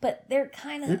okay, but they're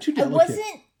too delicate.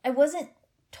 I wasn't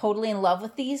totally in love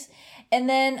with these. And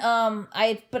then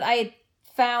I had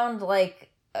found like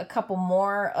a couple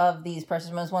more of these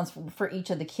Precious Moments ones for each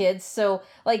of the kids. So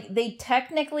like they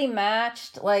technically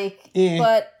matched, but.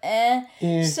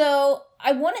 So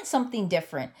I wanted something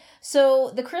different.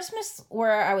 So the Christmas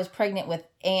where I was pregnant with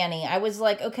Annie, I was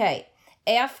like, okay,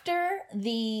 after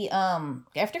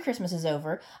Christmas is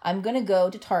over, I'm going to go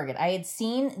to Target. I had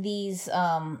seen these,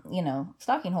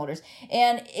 stocking holders,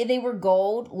 and they were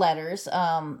gold letters.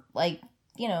 They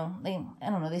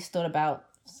stood about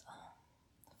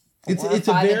it's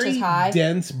a very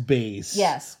dense base.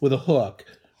 Yes. With a hook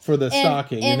for the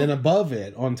stocking, and then above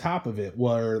it, on top of it,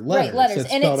 were letters that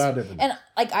spelled out everything. And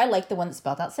I like the one that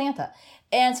spelled out Santa.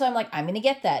 And so I'm like, I'm going to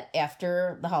get that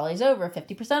after the holiday's over,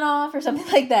 50% off or something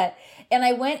like that. And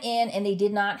I went in, and they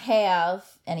did not have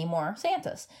any more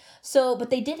Santas. So, but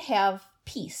they did have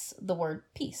peace, the word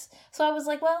peace. So I was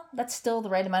like, well, that's still the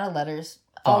right amount of letters.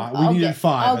 We needed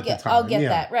 5 at the time. I'll get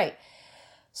that, right.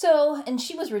 So, and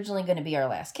she was originally going to be our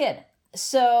last kid.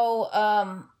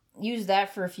 So, used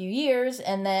that for a few years,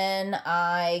 and then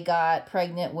I got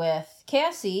pregnant with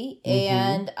Cassie,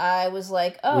 and I was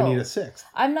like, oh, we need a 6th.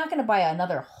 I'm not going to buy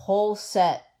another whole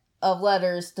set of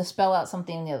letters to spell out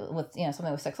something with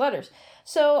something with 6 letters.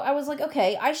 So I was like,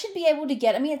 okay, I should be able to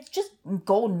get, it's just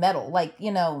gold metal,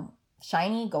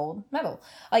 shiny gold metal.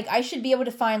 Like, I should be able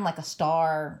to find like a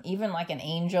star, even like an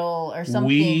angel or something.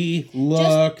 We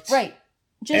looked just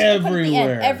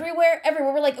everywhere. Everywhere.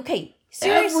 We're like, okay,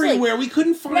 seriously. Everywhere. We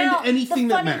couldn't find anything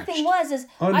that matched. The funny thing was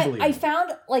I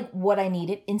found like what I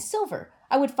needed in silver.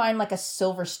 I would find like a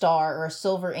silver star or a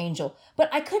silver angel, but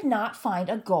I could not find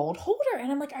a gold holder.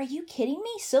 And I'm like, are you kidding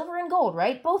me? Silver and gold,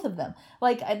 right? Both of them.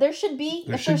 Like there should be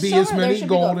as many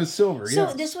gold as silver. So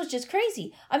yes. this was just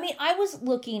crazy. I mean, I was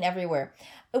looking everywhere.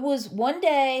 It was one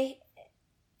day,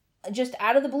 just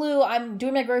out of the blue, I'm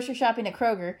doing my grocery shopping at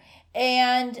Kroger,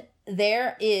 and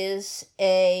there is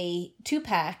a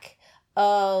 2-pack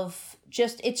of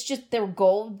they were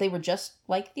gold. They were just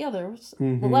like the others,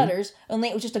 the letters, only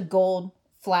it was just a gold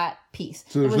flat piece.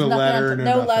 So there's no letter,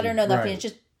 no letter, no nothing. Right. It's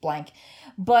just blank.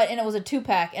 And it was a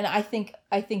 2-pack, and I think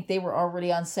they were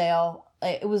already on sale.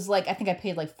 It was like, I think I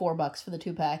paid like $4 for the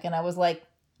 2-pack, and I was like,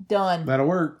 done. That'll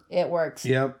work. It works.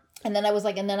 Yep. And then I was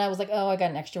like, oh, I got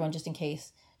an extra one just in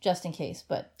case.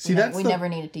 But see, we never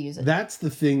needed to use it. That's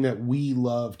the thing that we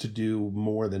love to do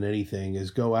more than anything is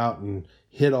go out and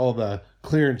hit all the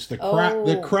clearance, the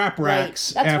crap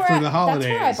racks after the holidays.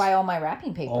 That's where I buy all my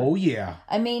wrapping paper. Oh yeah.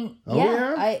 I mean,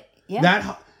 yeah.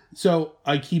 So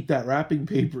I keep that wrapping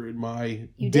paper in my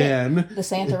den. The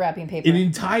Santa wrapping paper. An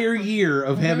entire year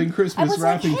of having Christmas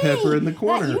wrapping paper in the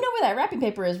corner. You know where that wrapping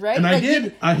paper is, right? And I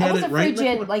did. I had it right in the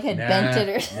corner. Like had bent it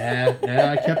or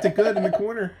I kept it good in the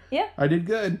corner. Yeah. I did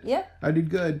good. Yeah. I did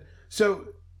good. So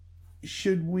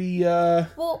should we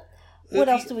well, what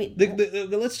else do we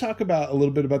let's talk about a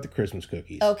little bit about the Christmas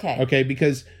cookies. Okay,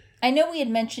 because I know we had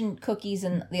mentioned cookies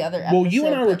in the other episode. Well, you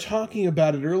and I were talking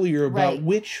about it earlier about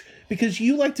because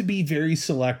you like to be be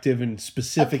selective and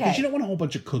specific because you don't want a whole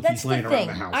bunch of cookies laying around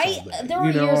the house all day. There were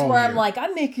years where I'm like,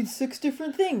 I'm making 6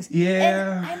 different things.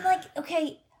 Yeah. And I'm like,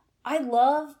 okay, I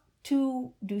love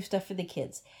to do stuff for the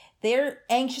kids. They're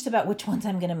anxious about which ones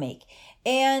I'm going to make.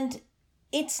 And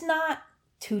it's not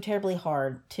too terribly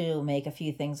hard to make a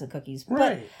few things of cookies.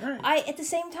 Right. At the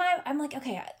same time, I'm like,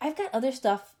 okay, I've got other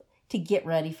stuff to get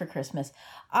ready for Christmas.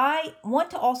 I want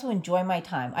to also enjoy my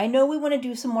time. I know we want to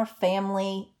do some more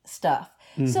family stuff.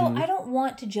 Mm-hmm. So I don't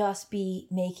want to just be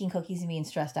making cookies and being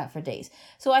stressed out for days.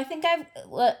 So I think I've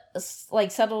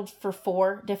settled for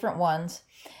 4 different ones.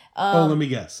 Let me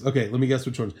guess. Okay, let me guess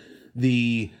which ones.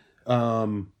 The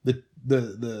what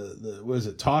is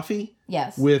it? Toffee?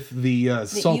 Yes. With the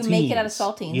saltines. You make it out of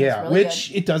saltines. Yeah, really which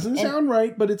good. It doesn't sound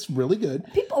right, but it's really good.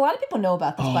 A lot of people know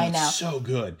about this by now. It's so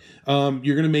good.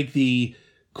 You're gonna make the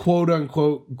quote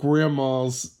unquote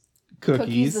grandma's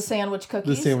cookies. The sandwich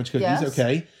cookies. The sandwich cookies. Yes.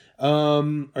 Okay.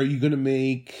 Are you gonna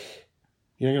make?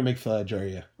 You're not gonna make fudge, are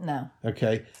you? No.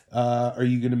 Okay. Are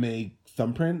you gonna make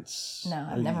thumbprints? No,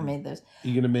 I've never made those.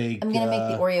 You're gonna make? I'm gonna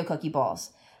make the Oreo cookie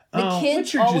balls. The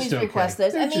kids always request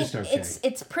those. I mean,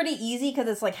 it's pretty easy because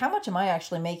it's like, how much am I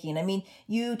actually making? I mean,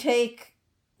 you take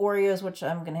Oreos, which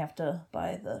I'm gonna have to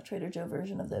buy the Trader Joe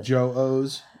version of those. Joe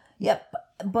O's. Yep,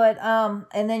 but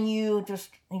and then you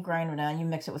grind them down. You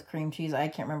mix it with cream cheese. I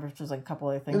can't remember if there's like a couple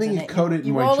other things. I think in you it. coat it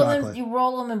in white chocolate. You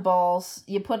roll them in balls.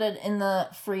 You put it in the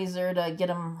freezer to get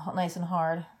them nice and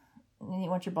hard. And you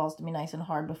want your balls to be nice and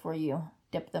hard before you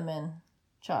dip them in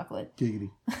chocolate.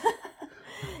 Giggity.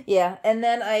 Yeah, and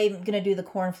then I'm gonna do the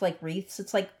cornflake wreaths.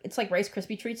 It's like Rice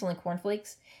Krispie treats, only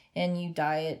cornflakes, and you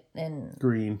dye it in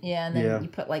green. Yeah, and then you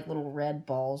put like little red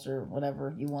balls or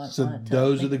whatever you want. So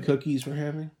those are the cookies we're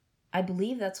having. I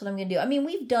believe that's what I'm gonna do. I mean,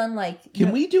 we've done like.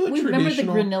 Can we do a traditional? Remember the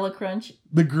Granilla Crunch?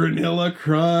 The Granilla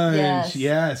Crunch.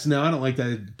 Yes. No, I don't like that.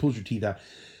 It pulls your teeth out.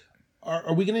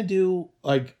 Are we gonna do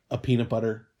like a peanut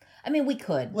butter? I mean, we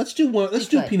could. Let's do one. Let's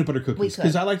do peanut butter cookies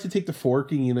because I like to take the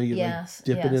fork and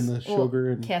dip it in the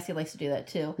sugar. And Cassie likes to do that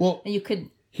too. Well, and you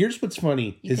could. Here's what's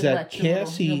funny is that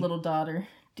Cassie, your little daughter,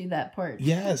 do that part.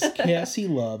 Yes, Cassie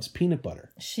loves peanut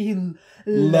butter. She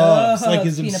loves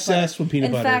is obsessed with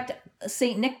peanut butter. In fact,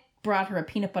 Saint Nick brought her a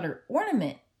peanut butter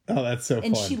ornament. Oh, that's so fun.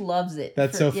 And she loves it.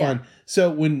 That's so fun. So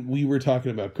when we were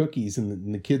talking about cookies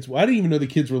and the kids, I didn't even know the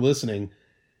kids were listening.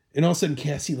 And all of a sudden,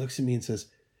 Cassie looks at me and says,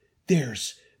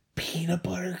 "There's peanut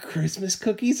butter Christmas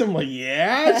cookies." I'm like,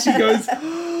 "Yeah." She goes,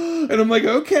 and I'm like,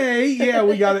 "Okay, yeah,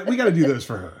 we got it. We got to do those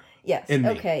for her." Yes. And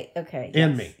okay.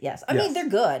 And me. Yes. I mean, they're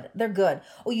good. They're good.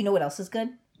 Oh, you know what else is good?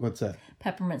 What's that?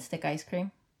 Peppermint stick ice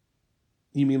cream.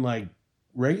 You mean like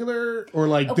regular or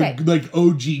like the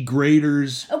OG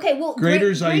Grater's? Okay, well,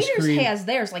 Grater's ice cream has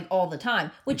theirs like all the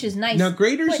time, which is nice. Now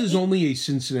Grater's is only a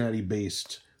Cincinnati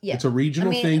based. Yeah. It's a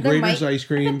regional thing. Grater's ice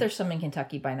cream. I bet there's some in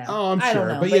Kentucky by now. Oh, I'm sure. I don't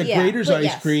know, but Grater's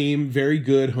ice cream, very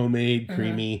good, homemade,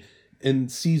 creamy. And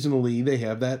seasonally, they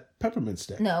have that peppermint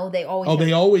stick. No, they always have.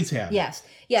 They always have. Yes.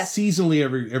 Seasonally,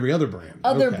 every other brand.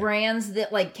 Other brands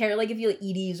that carry, if you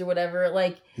Edie's or whatever,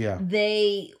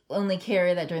 they only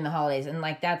carry that during the holidays. And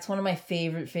that's one of my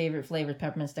favorite flavors,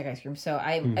 peppermint stick ice cream. So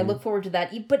I look forward to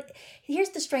that. But here's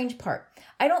the strange part.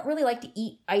 I don't really like to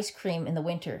eat ice cream in the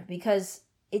winter because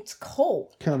it's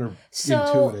cold.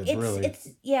 Counterintuitive,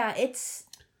 it's.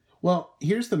 Well,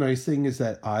 here's the nice thing is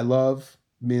that I love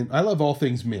mint. I love all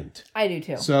things mint. I do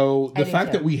too. So the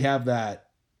fact that we have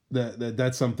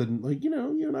that's something like,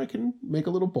 you and I can make a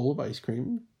little bowl of ice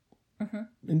cream,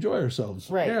 enjoy ourselves.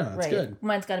 Right. Yeah, it's good.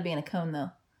 Mine's got to be in a cone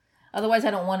though. Otherwise,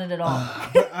 I don't want it at all.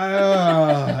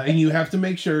 And you have to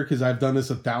make sure, because I've done this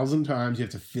 1,000 times, you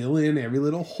have to fill in every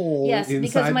little hole inside the cone.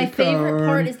 Yes, because my favorite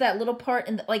part is that little part,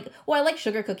 I like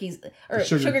sugar cookies, or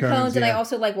sugar cones, and I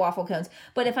also like waffle cones.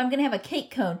 But if I'm going to have a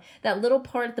cake cone, that little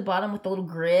part at the bottom with the little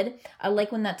grid, I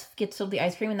like when that gets filled with the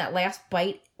ice cream, and that last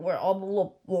bite, where all the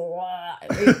little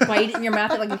bite it in your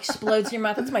mouth, it like explodes in your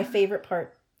mouth. That's my favorite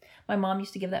part. My mom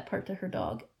used to give that part to her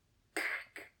dog.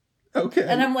 Okay.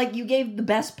 And I'm like, you gave the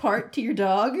best part to your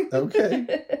dog?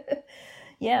 Okay.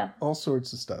 Yeah. All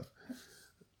sorts of stuff.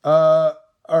 All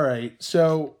right.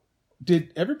 So,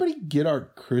 did everybody get our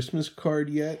Christmas card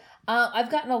yet?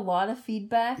 I've gotten a lot of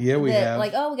feedback. Yeah, we have.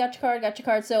 Like, oh, we got your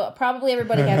card. So, probably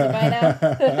everybody has it by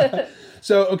now.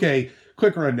 So, okay.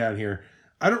 Quick rundown here.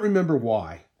 I don't remember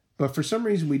why, but for some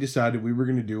reason we decided we were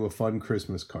going to do a fun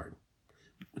Christmas card.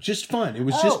 Just fun. It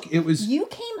was You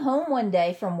came home one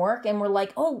day from work and were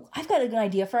like, oh, I've got a good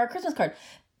idea for our Christmas card.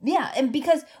 Yeah, and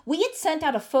because we had sent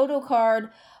out a photo card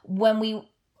when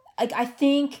I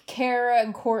think Kara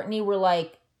and Courtney were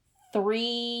like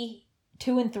 2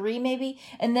 and 3 maybe.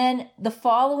 And then the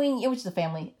following year, which is a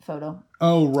family photo.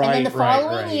 Oh, right. And then the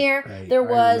following year, there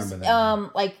was,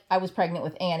 I was pregnant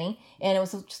with Annie, and it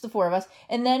was just the 4 of us.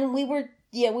 And then we would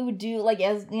do,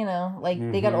 as,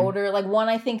 they got older. Like, one,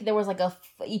 I think there was,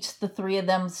 each the 3 of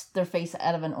them, their face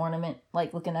out of an ornament,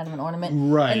 looking out of an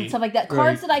ornament. Right. And stuff like that.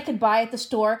 Cards that I could buy at the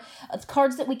store.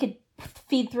 Cards that we could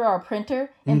feed through our printer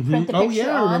and print the picture on. Oh,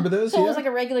 yeah, I remember those, So it was like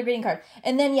a regular greeting card.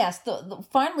 And then, yes,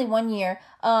 finally one year,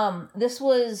 this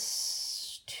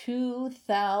was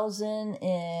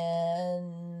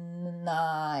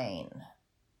 2009.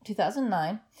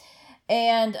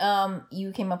 And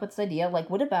you came up with this idea,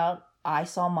 what about I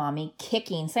saw mommy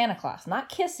kicking Santa Claus? Not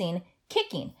kissing,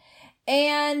 kicking.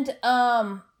 And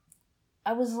I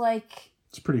was like...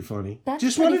 It's pretty funny.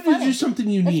 Just wanted to do something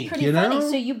unique, That's pretty funny.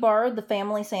 So you borrowed the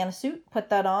family Santa suit, put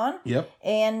that on. Yep.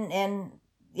 And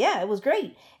yeah, it was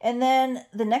great. And then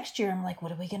the next year, I'm like,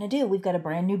 what are we going to do? We've got a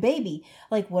brand new baby.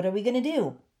 What are we going to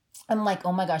do? I'm like,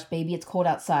 oh my gosh, baby, it's cold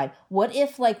outside. What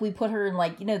if we put her in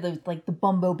the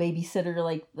Bumbo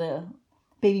babysitter, the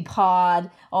baby pod,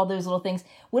 all those little things.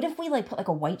 What if we put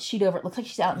a white sheet over it? Looks like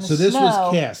she's out in the snow. So this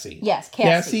was Cassie. Yes, Cassie.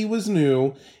 Cassie was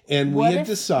new, and we had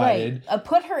decided... Right,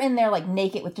 put her in there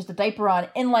naked with just a diaper on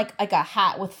and a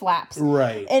hat with flaps.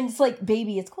 Right. And it's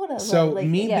baby, it's cold outside. So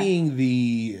being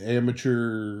the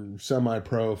amateur,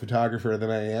 semi-pro photographer that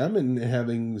I am and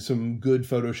having some good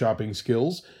photoshopping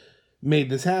skills, made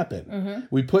this happen. Mm-hmm.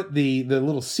 We put the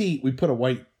little seat, we put a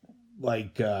white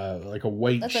a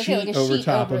white sheet over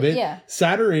top of it,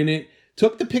 sat her in it,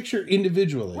 took the picture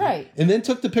individually, right, and then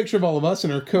took the picture of all of us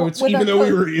in our coats, even though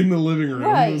we were in the living room.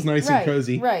 Right, it was nice and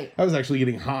cozy. Right. I was actually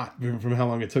getting hot from how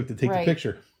long it took to take the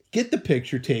picture. Get the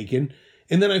picture taken,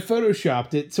 and then I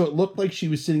photoshopped it so it looked like she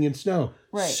was sitting in snow.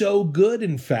 Right. So good,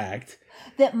 in fact,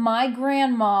 that my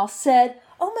grandma said,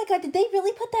 oh my God, did they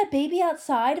really put that baby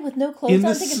outside with no clothes on? In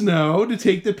the snow to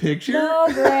take the picture? No,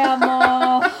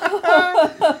 Grandma.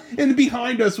 And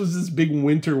behind us was this big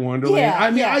winter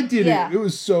wonderland. I did it. It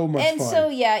was so much fun. And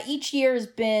so, each year has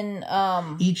been...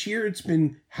 Each year it's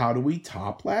been, how do we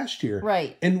top last year?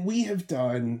 Right. And we have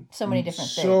done... so many different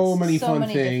things. So many fun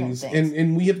things.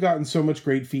 And we have gotten so much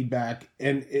great feedback.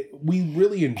 And we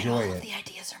really enjoy it. The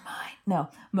ideas are mine. No,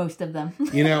 most of them.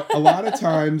 A lot of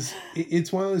times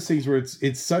it's one of those things where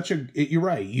it's such a... you're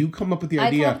right. You come up with the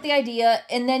idea. I come up with the idea,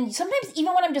 and then sometimes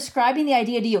even when I'm describing the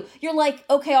idea to you, you're like,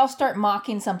 okay, I'll start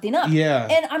mocking something up. Yeah.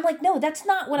 And I'm like, no, that's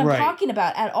not what I'm talking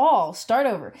about at all. Start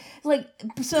over.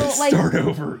 Start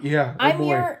over. Yeah. I'm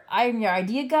your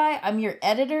idea guy. I'm your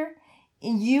editor.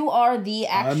 And you are the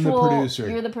actual... I'm the producer.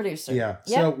 You're the producer. Yeah.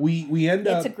 Yep. So we end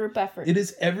up... It's a group effort. It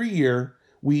is every year.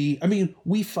 We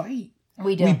fight.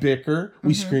 We do. We bicker,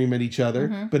 we scream at each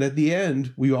other, but at the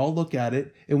end, we all look at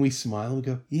it and we smile and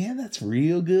go, yeah, that's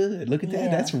real good. Look at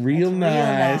that. That's real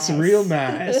nice. Real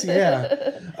nice.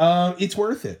 Yeah. It's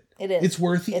worth it. It is. It's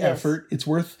worth the effort. It's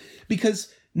worth,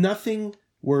 because nothing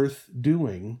worth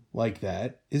doing like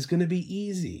that is going to be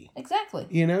easy. Exactly.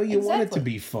 You want it to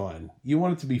be fun. You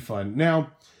want it to be fun. Now,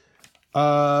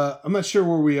 I'm not sure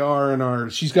where we are in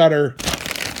our, she's got her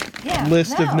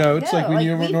list of notes like we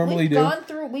normally do.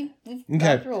 We've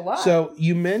gone through a lot. So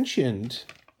you mentioned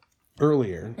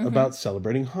earlier about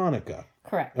celebrating Hanukkah.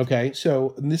 Correct. Okay,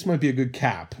 so this might be a good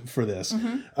cap for this.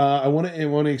 I want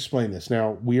to explain this.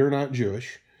 Now, we are not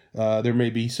Jewish. There may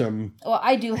be some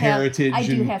heritage. I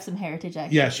do have some heritage,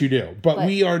 actually. Yes, you do. But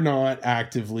we are not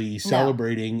actively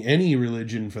celebrating any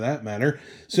religion for that matter.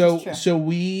 So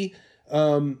we...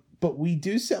 but we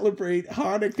do celebrate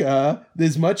Hanukkah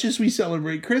as much as we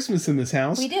celebrate Christmas in this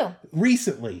house. We do.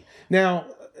 Recently. Now,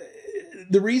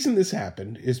 the reason this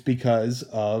happened is because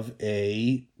of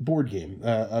a board game,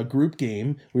 a group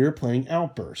game. We were playing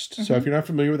Outburst. So if you're not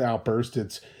familiar with Outburst,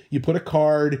 it's you put a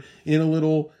card in a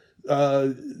little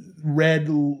red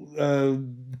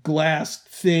glass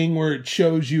thing where it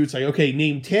shows you, it's like, okay,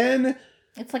 name 10.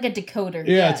 It's like a decoder.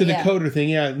 Yeah, it's a decoder thing.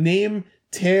 Yeah, name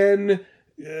 10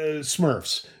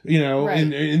 Smurfs, right.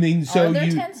 and then so are there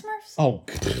 10 Smurfs? Oh,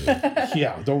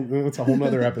 yeah. That's a whole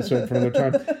nother episode for another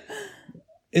time.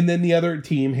 And then the other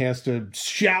team has to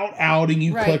shout out, and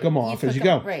you click them off as you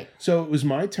go. Right. So it was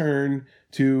my turn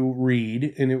to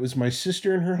read, and it was my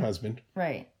sister and her husband.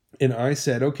 Right. And I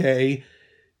said, okay,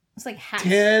 it's like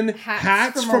 10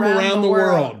 hats from around the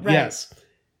world. Right. Yes.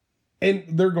 And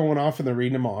they're going off, and they're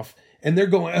reading them off. And they're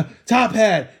going, top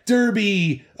hat,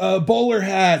 derby, bowler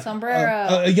hat,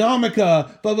 sombrero, a yarmulke,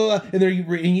 blah, blah, blah. And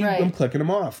I'm clicking them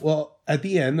off. Well, at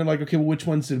the end, they're like, okay, well, which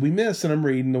ones did we miss? And I'm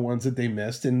reading the ones that they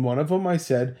missed. And one of them I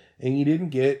said, and you didn't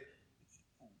get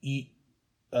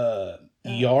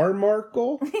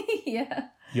Yarmarkle? Yeah.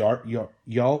 Yarmarkle?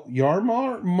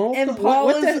 And Paul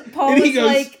was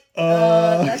like,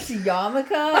 that's a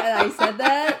yarmulke, and I said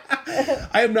that.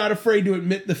 I am not afraid to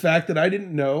admit the fact that I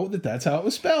didn't know that that's how it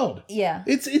was spelled. Yeah,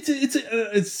 it's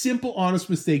a simple, honest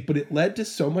mistake, but it led to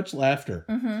so much laughter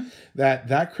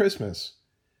that Christmas.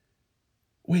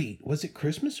 Wait, was it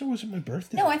Christmas or was it my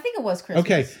birthday? No, I think it was Christmas.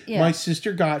 Okay, my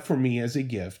sister got for me as a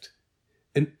gift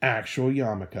an actual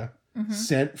yarmulke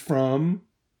sent from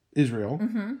Israel.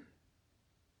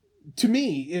 To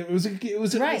me, it was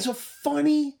a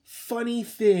funny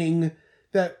thing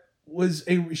that was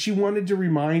she wanted to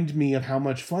remind me of how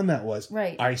much fun that was.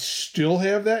 Right. I still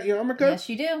have that yarmulke. Yes,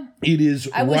 you do. It is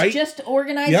I was just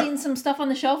organizing some stuff on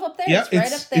the shelf up there. Yep, it's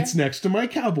right up there. It's next to my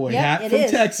cowboy hat from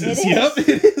Texas.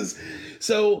 It is.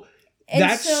 So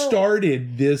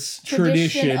started this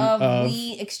tradition of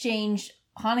we exchange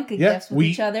Hanukkah gifts with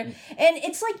each other, and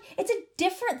it's a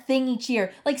different thing each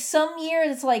year. Like some years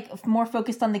it's like more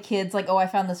focused on the kids, like, oh, I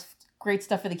found this great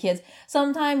stuff for the kids.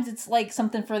 Sometimes it's like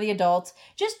something for the adults.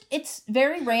 Just it's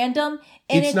very random,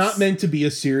 and it's not meant to be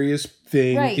a serious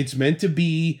thing. Right. It's meant to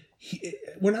be,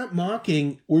 we're not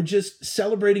mocking, we're just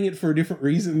celebrating it for a different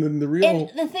reason than the real. And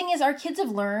the thing is, our kids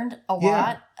have learned a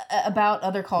lot about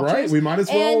other cultures. Right, we might as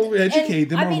well educate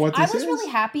them on what this is. I was really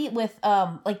happy with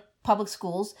like public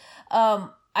schools.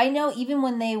 I know even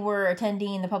when they were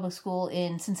attending the public school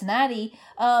in Cincinnati,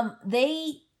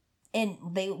 they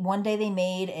one day they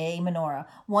made a menorah.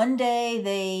 One day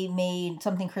they made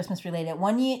something Christmas related.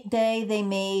 One day they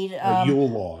made a Yule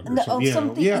log or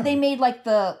something. They made like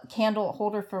the candle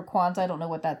holder for Kwanzaa. I don't know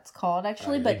what that's called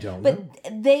actually, but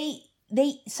they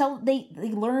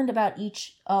learned about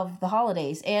each of the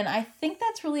holidays, and I think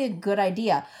that's really a good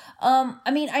idea.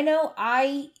 I mean, I know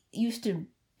I used to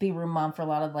be room mom for a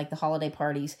lot of like the holiday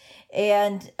parties,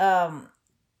 and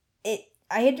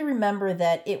I had to remember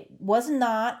that it was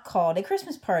not called a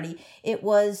Christmas party. It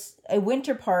was a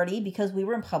winter party because we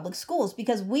were in public schools,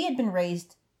 because we had been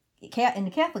raised in the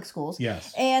Catholic schools.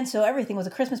 Yes. And so everything was a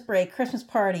Christmas break, Christmas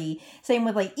party. Same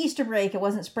with like Easter break. It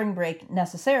wasn't spring break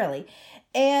necessarily.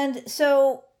 And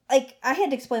so like I had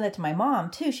to explain that to my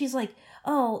mom too. She's like,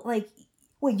 oh, like,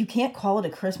 wait, you can't call it a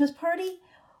Christmas party?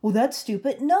 Well, that's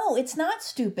stupid. No, it's not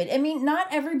stupid. I mean, not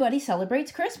everybody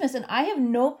celebrates Christmas, and I have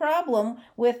no problem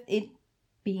with it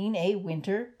being a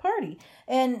winter party.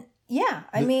 And yeah,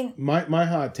 I mean, my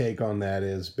hot take on that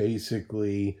is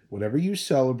basically whatever you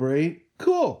celebrate,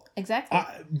 cool. Exactly.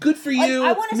 Good for you.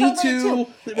 I want to Me celebrate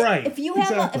too. Too. Right. If you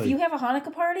have a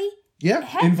Hanukkah party,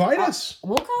 invite us.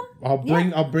 We'll come.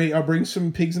 I'll bring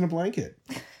some pigs in a blanket.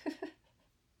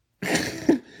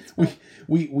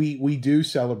 We do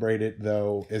celebrate it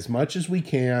though as much as we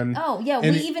can. Oh yeah, we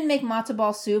even make matzo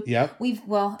ball soup. Yep.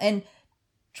 And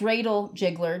dreidel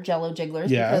Jello jigglers,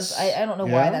 because I don't know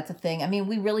why that's a thing. I mean,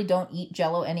 we really don't eat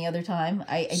Jello any other time.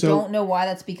 I don't know why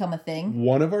that's become a thing.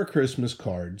 One of our Christmas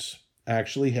cards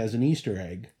actually has an Easter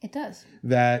egg. It does.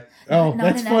 That's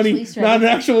funny. Not an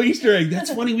actual Easter egg.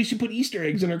 That's funny. We should put Easter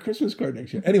eggs in our Christmas card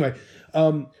next year. Anyway,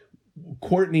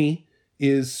 Courtney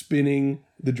is spinning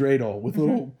the dreidel with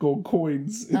little gold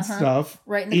coins and stuff.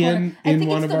 Right in the corner. I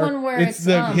think it's the one where it's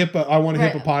the hippo. I want a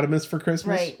hippopotamus for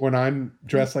Christmas when I'm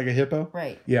dressed like a hippo.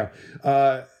 Right. Yeah.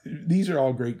 These are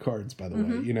all great cards, by the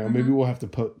way. You know, maybe we'll have to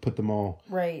put them all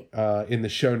in the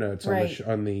show notes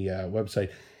on the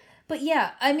website. But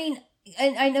yeah, I mean,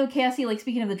 and I know Cassie, like,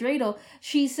 speaking of the dreidel,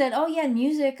 she said, oh yeah,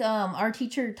 music, our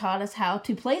teacher taught us how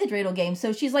to play the dreidel game.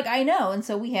 So she's like, I know. And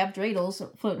so we have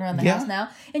dreidels floating around the house now.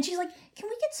 And she's like, can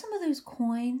we get some of those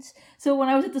coins? So when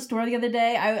I was at the store the other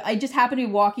day, I just happened to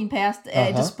be walking past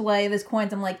a display of those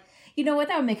coins. I'm like, you know what?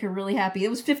 That would make her really happy. It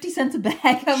was 50 cents a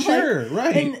bag. I'm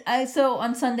right. And so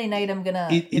on Sunday night, I'm going to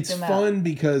It's fun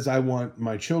because I want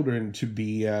my children to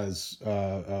be as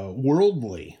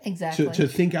worldly. Exactly. To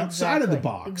think outside of the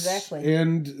box. Exactly.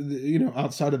 And, you know,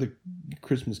 outside of the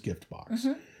Christmas gift box.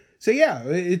 So, yeah,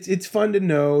 it's fun to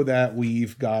know that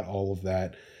we've got all of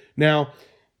that. Now,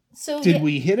 did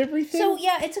we hit everything? So,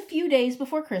 yeah, it's a few days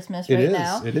before Christmas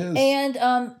now. It is.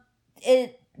 And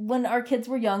when our kids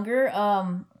were younger,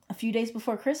 a few days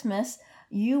before Christmas,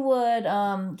 you would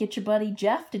get your buddy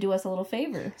Jeff to do us a little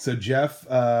favor. So Jeff,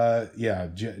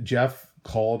 Jeff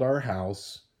called our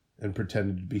house and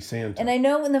pretended to be Santa. And I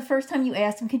know when the first time you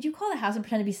asked him, could you call the house and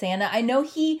pretend to be Santa? I know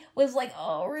he was like,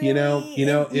 oh, really? You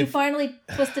know, you finally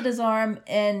twisted his arm,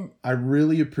 and I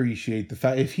really appreciate the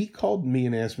fact, if he called me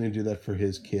and asked me to do that for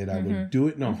his kid, I would do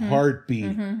it in a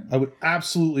heartbeat. I would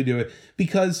absolutely do it,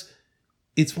 because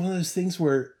it's one of those things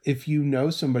where if you know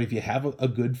somebody, if you have a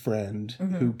good friend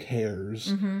who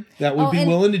cares, that would be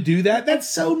willing to do that, that's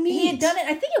so neat. He had done it.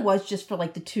 I think it was just for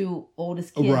like the two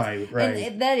oldest kids. Right.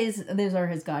 And those are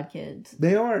his god kids.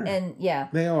 They are. And yeah.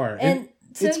 They are. And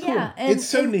so, it's cool. Yeah. It's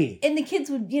so neat. And the kids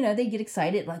would, they get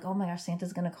excited, like, oh my gosh,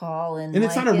 Santa's going to call. And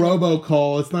it's not a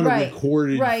robocall. It's not a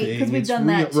recorded thing. Right, because we've done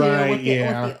that too with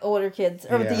the older kids,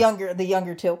 or with the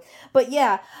younger two. But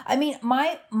yeah, I mean,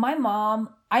 my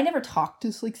mom, I never talked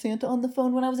to like Santa on the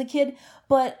phone when I was a kid,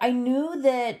 but I knew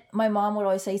that my mom would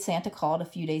always say Santa called a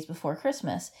few days before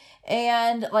Christmas.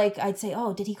 And like, I'd say,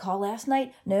 oh, did he call last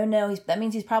night? No, that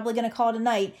means he's probably going to call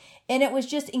tonight. And it was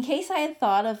just in case I had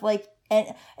thought of like,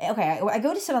 I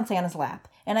go to sit on Santa's lap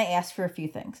and I ask for a few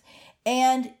things.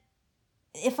 And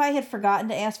if I had forgotten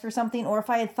to ask for something, or if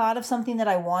I had thought of something that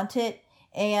I wanted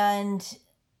and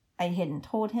I hadn't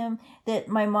told him, that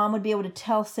my mom would be able to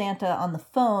tell Santa on the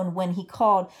phone when he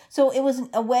called. So it was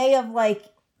a way of like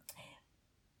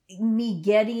me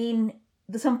getting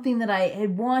something that I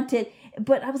had wanted.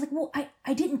 But I was like, well,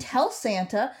 I didn't tell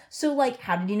Santa. So like,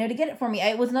 how did he know to get it for me?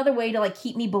 It was another way to like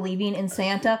keep me believing in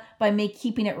Santa by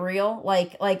keeping it real.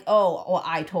 Like, oh, well,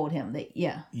 I told him that.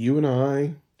 Yeah. You and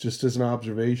I, just as an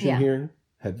observation here,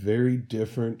 had very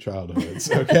different childhoods.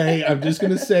 Okay. I'm just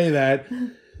going to say that.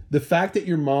 The fact that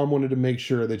your mom wanted to make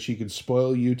sure that she could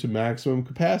spoil you to maximum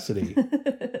capacity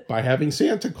by having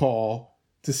Santa call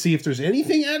to see if there's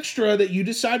anything extra that you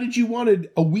decided you wanted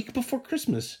a week before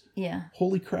Christmas. Yeah.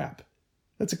 Holy crap.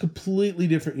 That's a completely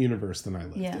different universe than I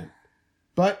lived in.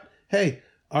 But, hey,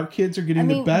 our kids are getting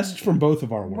the best from both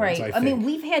of our worlds, right. I think. I mean,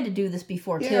 we've had to do this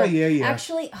before, too. Yeah.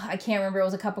 Actually, I can't remember. It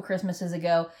was a couple Christmases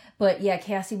ago. But, yeah,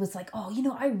 Cassie was like, oh,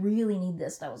 I really need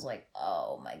this. And I was like,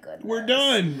 oh, my goodness. We're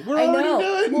done. We're already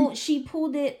done. Well, she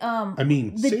pulled it.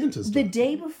 Santa's done. The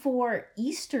day before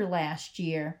Easter last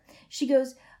year, she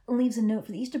goes, leaves a note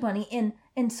for the Easter Bunny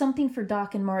and something for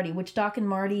Doc and Marty, which Doc and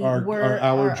Marty were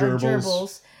our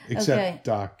gerbils. Except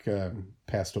Doc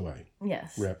passed away.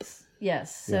 Yes. Rip.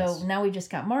 Yes. So now we just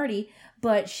got Marty,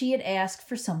 but she had asked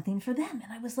for something for them.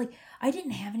 And I was like, I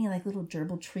didn't have any like little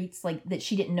gerbil treats like that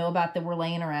she didn't know about that were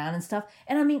laying around and stuff.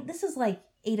 And I mean, this is like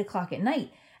 8:00 at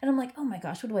night. And I'm like, oh my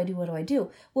gosh, what do I do?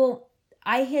 Well,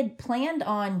 I had planned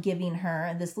on giving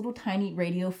her this little tiny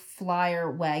radio flyer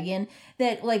wagon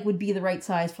that like would be the right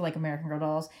size for like American Girl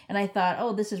dolls. And I thought,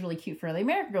 oh, this is really cute for the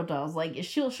American Girl dolls. Like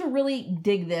she'll really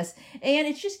dig this. And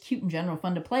it's just cute in general,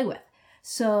 fun to play with.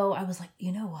 So I was like,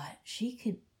 you know what? She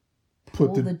could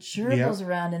pull the gerbils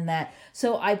around in that.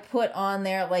 So I put on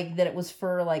there like that it was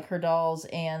for like her dolls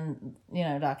and,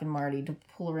 Doc and Marty to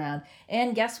pull around.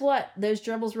 And guess what? Those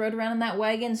gerbils rode around in that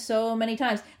wagon so many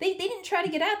times. They didn't try to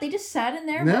get out. They just sat in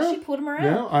there while she pulled them around.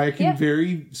 No, I can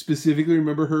very specifically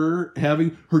remember her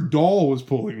having, her doll was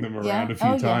pulling them around a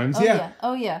few times.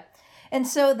 Oh, yeah. And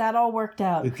so that all worked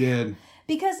out. It did.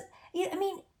 Because,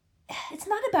 it's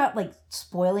not about like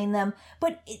spoiling them,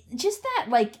 but just that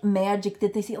like magic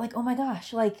that they see, like, oh my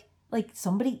gosh, like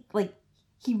somebody, like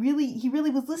he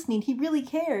really was listening. He really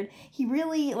cared. He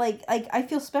really like I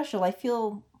feel special. I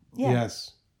feel,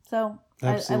 Yes. So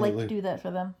I like to do that for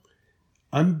them.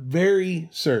 I am very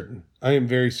certain.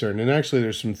 And actually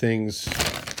there's some things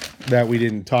that we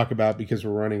didn't talk about because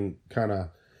we're running kind of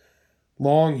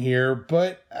long here.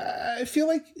 But I feel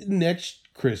like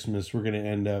next Christmas we're going to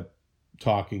end up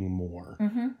talking more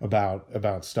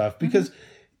about stuff, because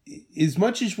as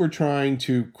much as we're trying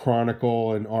to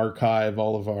chronicle and archive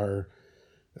all of our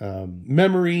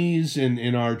memories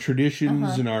and our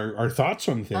traditions and our thoughts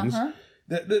on things,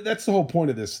 that's the whole point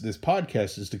of this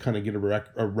podcast, is to kind of get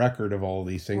a record of all of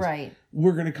these things. Right.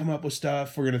 We're going to come up with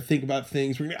stuff. We're going to think about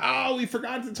things. We're going to, we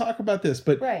forgot to talk about this.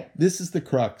 But this is the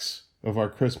crux of our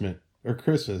Christmas.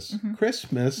 Christmas.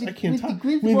 I can't talk.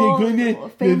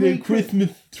 The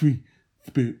Christmas tree.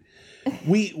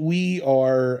 We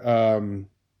are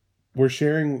we're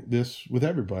sharing this with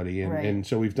everybody, and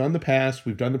so we've done the past,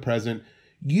 we've done the present.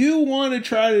 You want to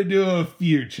try to do a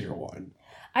future one?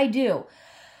 I do.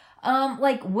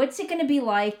 Like, what's it going to be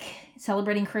like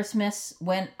celebrating Christmas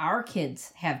when our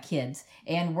kids have kids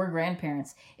and we're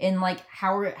grandparents? And like,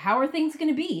 how are things going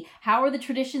to be? How are the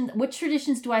traditions? Which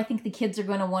traditions do I think the kids are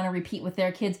going to want to repeat with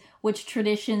their kids? Which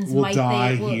traditions will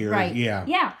die here? Right.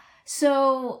 Yeah.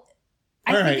 So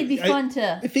I think it'd be fun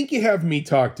to. I think you have me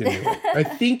talked into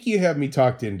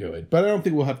it. But I don't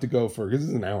think we'll have to go for, because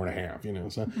it's an hour and a half.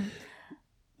 So.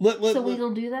 So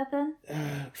we'll do that then?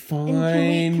 Fine.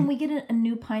 And can we get a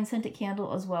new pine scented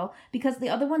candle as well? Because the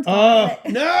other one's...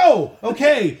 no!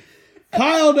 Okay.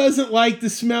 Kyle doesn't like the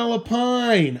smell of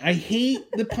pine. I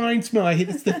hate the pine smell.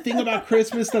 It's the thing about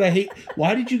Christmas that I hate.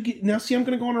 Why did you get... Now, see, I'm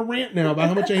going to go on a rant now about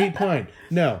how much I hate pine.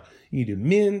 No. You do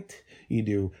mint. You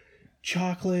do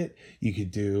chocolate. You could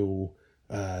do...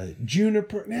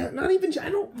 juniper. Not even...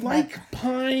 I don't like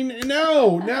pine.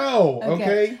 No.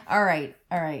 Okay. All right.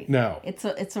 No.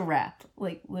 It's a wrap.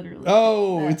 Like, literally.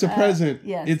 Oh, it's a present.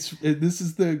 Yes. This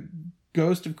is the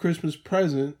Ghost of Christmas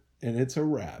present, and it's a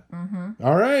wrap.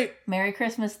 All right. Merry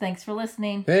Christmas. Thanks for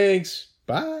listening. Thanks.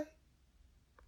 Bye.